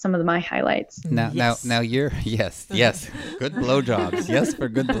those were some of my highlights. Now you're yes, good blowjobs. Yes, for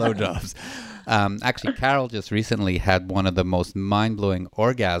good blowjobs. Actually, Carol just recently had one of the most mind-blowing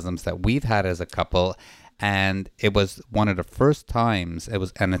orgasms that we've had as a couple, and it was one of the first times.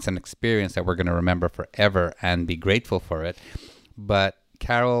 And it's an experience that we're going to remember forever and be grateful for it. But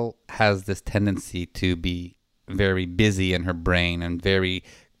Carol has this tendency to be very busy in her brain and very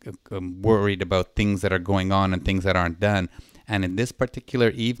worried about things that are going on and things that aren't done. And in this particular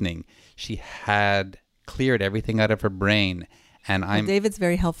evening, she had cleared everything out of her brain And Well, David's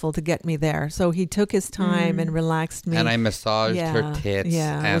very helpful to get me there. So he took his time and relaxed me. And I massaged her tits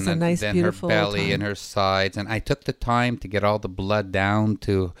it was a nice, then her beautiful belly time. and her sides. And I took the time to get all the blood down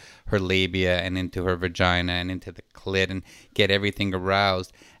to her labia and into her vagina and into the clit and get everything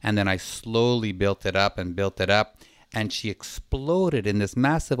aroused. And then I slowly built it up. And she exploded in this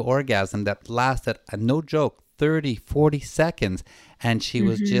massive orgasm that lasted, no joke, 30, 40 seconds. And she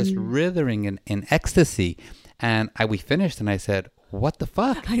was just writhing in ecstasy. And we finished, and I said, "What the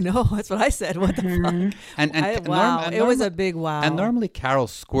fuck?" I know, that's what I said. What the fuck? It was a big wow. And normally Carol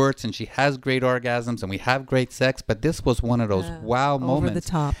squirts, and she has great orgasms, and we have great sex. But this was one of those wow moments, over the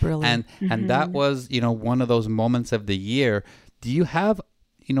top, really. And that was, one of those moments of the year. Do you have,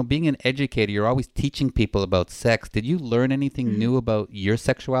 being an educator, you're always teaching people about sex. Did you learn anything new about your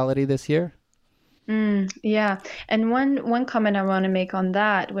sexuality this year? Yeah. And one comment I want to make on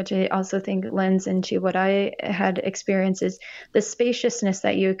that, which I also think lends into what I had experienced, is the spaciousness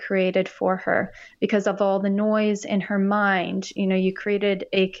that you created for her because of all the noise in her mind. You created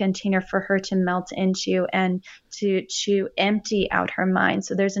a container for her to melt into and to empty out her mind.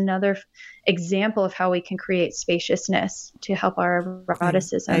 So there's another example of how we can create spaciousness to help our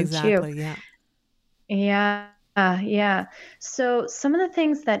eroticism exactly, too. Yeah. Yeah. So some of the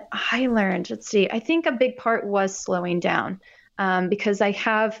things that I learned, let's see, I think a big part was slowing down because I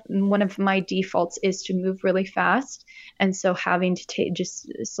have one of my defaults is to move really fast. And so having to just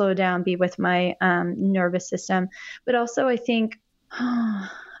slow down, be with my nervous system. But also I think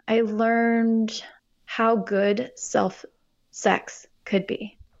I learned how good sex could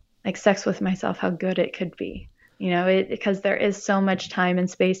be, like sex with myself, how good it could be. Because there is so much time and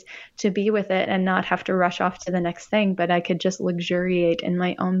space to be with it and not have to rush off to the next thing, but I could just luxuriate in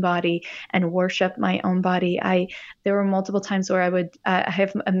my own body and worship my own body. There were multiple times where I would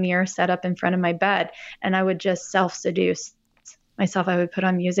have a mirror set up in front of my bed and I would just self-seduce myself. I would put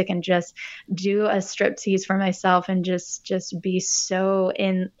on music and just do a striptease for myself and just be so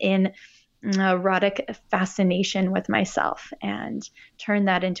in erotic fascination with myself and turn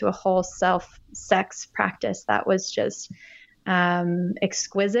that into a whole sex practice that was just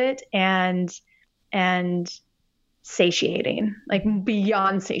exquisite and satiating, like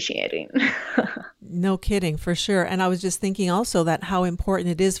beyond satiating. No kidding, for sure. And I was just thinking also that how important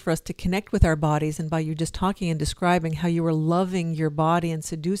it is for us to connect with our bodies. And by you just talking and describing how you were loving your body and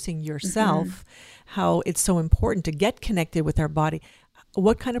seducing yourself, how it's so important to get connected with our body.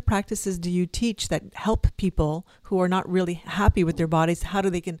 What kind of practices do you teach that help people who are not really happy with their bodies? How do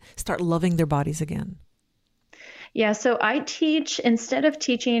they can start loving their bodies again? Yeah, so I teach, instead of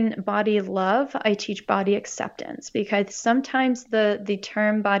teaching body love, I teach body acceptance because sometimes the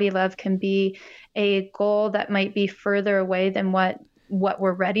term body love can be a goal that might be further away than what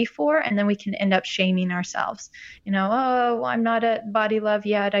we're ready for. And then we can end up shaming ourselves, well, I'm not at body love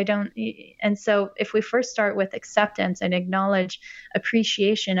yet. I don't. And so if we first start with acceptance and acknowledge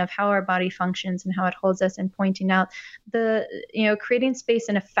appreciation of how our body functions and how it holds us and pointing out creating space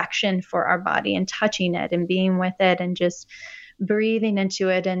and affection for our body and touching it and being with it and just breathing into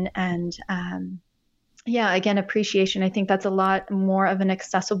it and again, appreciation. I think that's a lot more of an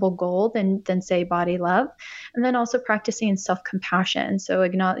accessible goal than say body love. And then also practicing self-compassion. So,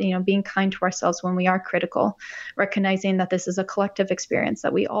 being kind to ourselves when we are critical, recognizing that this is a collective experience,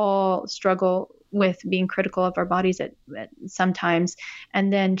 that we all struggle with being critical of our bodies at sometimes,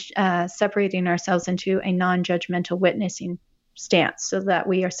 and then separating ourselves into a non-judgmental witnessing stance so that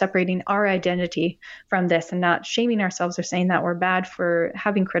we are separating our identity from this and not shaming ourselves or saying that we're bad for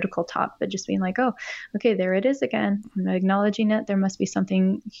having critical thought, but just being like, oh, okay, there it is again. I'm acknowledging it. There must be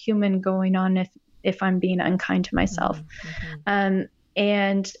something human going on if I'm being unkind to myself. And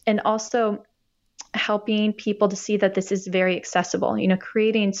also helping people to see that this is very accessible,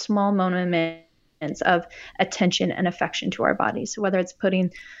 creating small moments of attention and affection to our bodies. So whether it's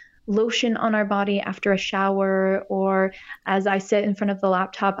putting lotion on our body after a shower, or as I sit in front of the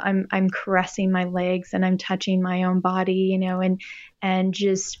laptop, I'm caressing my legs and I'm touching my own body, and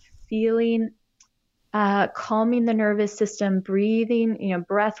just feeling, calming the nervous system, breathing,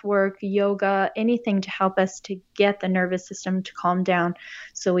 breath work, yoga, anything to help us to get the nervous system to calm down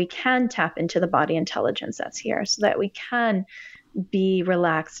so we can tap into the body intelligence that's here so that we can be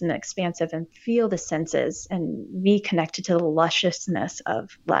relaxed and expansive and feel the senses and be connected to the lusciousness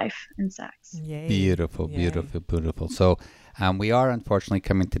of life and sex. Yay. Beautiful, Yay. Beautiful. So we are unfortunately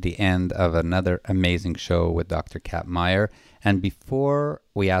coming to the end of another amazing show with Dr. Cat Meyer. And before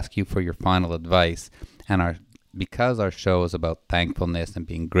we ask you for your final advice, because our show is about thankfulness and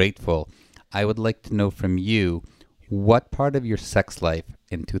being grateful, I would like to know from you, what part of your sex life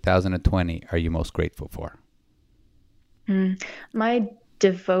in 2020 are you most grateful for? My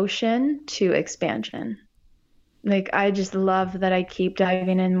devotion to expansion. Like, I just love that I keep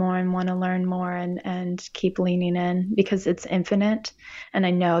diving in more and want to learn more and keep leaning in because it's infinite. And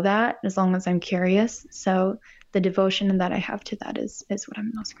I know that as long as I'm curious. So the devotion that I have to that is what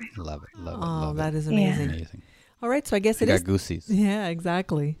I'm most grateful for. Love it, love it, Oh, love that it. is amazing. Amazing. All right, so I guess I it got is. goosies. Yeah,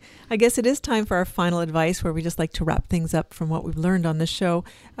 exactly. I guess it is time for our final advice, where we just like to wrap things up from what we've learned on this show.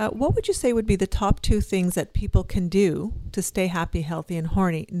 What would you say would be the top 2 things that people can do to stay happy, healthy, and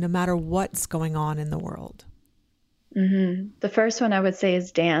horny, no matter what's going on in the world? The first one I would say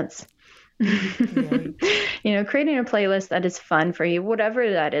is dance. Creating a playlist that is fun for you,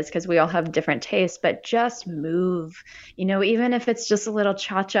 whatever that is, because we all have different tastes, but just move, even if it's just a little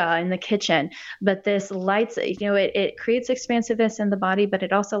cha-cha in the kitchen, but this lights, it creates expansiveness in the body, but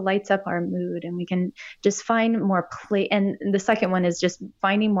it also lights up our mood, and we can just find more play. And the second one is just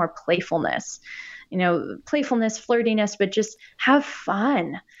finding more playfulness, flirtiness, but just have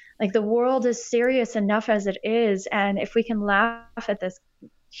fun. Like, the world is serious enough as it is. And if we can laugh at this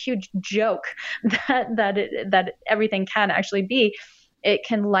huge joke that everything can actually be, it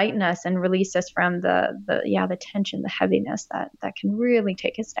can lighten us and release us from the tension, the heaviness that can really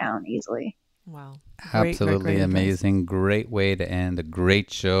take us down easily. Wow. Absolutely great amazing. advice. Great way to end a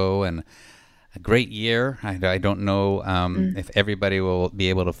great show and a great year. I don't know if everybody will be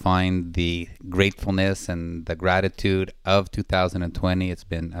able to find the gratefulness and the gratitude of 2020. It's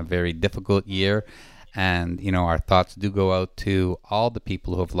been a very difficult year. And, our thoughts do go out to all the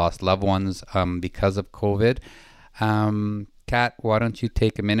people who have lost loved ones because of COVID. Kat, why don't you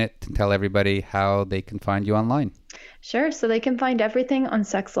take a minute to tell everybody how they can find you online? Sure. So they can find everything on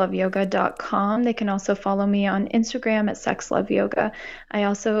sexloveyoga.com. They can also follow me on Instagram at sexloveyoga. I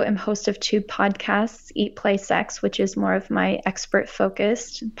also am host of 2 podcasts, Eat, Play, Sex, which is more of my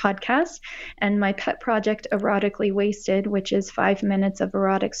expert-focused podcast, and my pet project, Erotically Wasted, which is 5 minutes of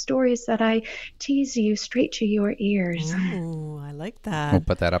erotic stories that I tease you straight to your ears. Oh, I like that. We'll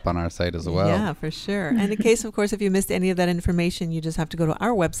put that up on our site as well. Yeah, for sure. And in case, of course, if you missed any of that information, you just have to go to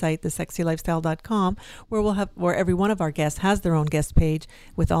our website, thesexylifestyle.com, where every one of our guests has their own guest page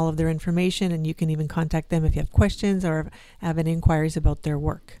with all of their information, and you can even contact them if you have questions or have any inquiries about their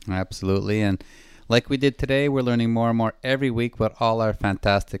work. Absolutely. And like we did today, we're learning more and more every week with all our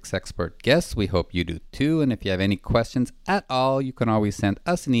fantastic sexpert guests. We hope you do too. And if you have any questions at all, you can always send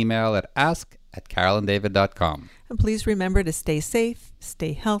us an email at ask@carolanddavid.com. And please remember to stay safe,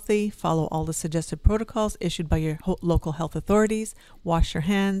 stay healthy, follow all the suggested protocols issued by your local health authorities, wash your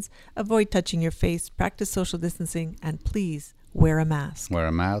hands, avoid touching your face, practice social distancing, and please wear a mask. Wear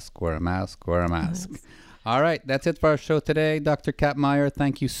a mask, wear a mask, wear a mask. Yes. All right, that's it for our show today. Dr. Cat Meyer,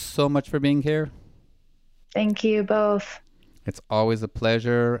 thank you so much for being here. Thank you both. It's always a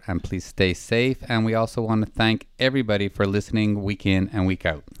pleasure, and please stay safe. And we also want to thank everybody for listening week in and week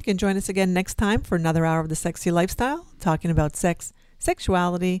out. You can join us again next time for another hour of The Sexy Lifestyle, talking about sex,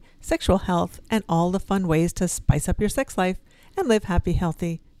 sexuality, sexual health, and all the fun ways to spice up your sex life and live happy,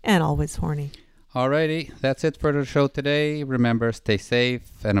 healthy, and always horny. Alrighty, that's it for the show today. Remember, stay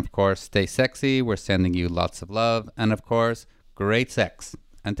safe, and of course, stay sexy. We're sending you lots of love, and of course, great sex.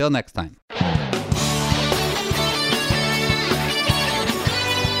 Until next time.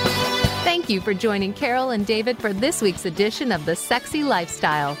 Thank you for joining Carol and David for this week's edition of The Sexy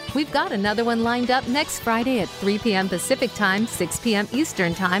Lifestyle. We've got another one lined up next Friday at 3 p.m. Pacific Time, 6 p.m.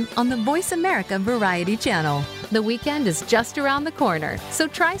 Eastern Time on the Voice America Variety Channel. The weekend is just around the corner, so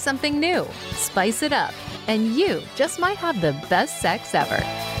try something new, spice it up, and you just might have the best sex ever.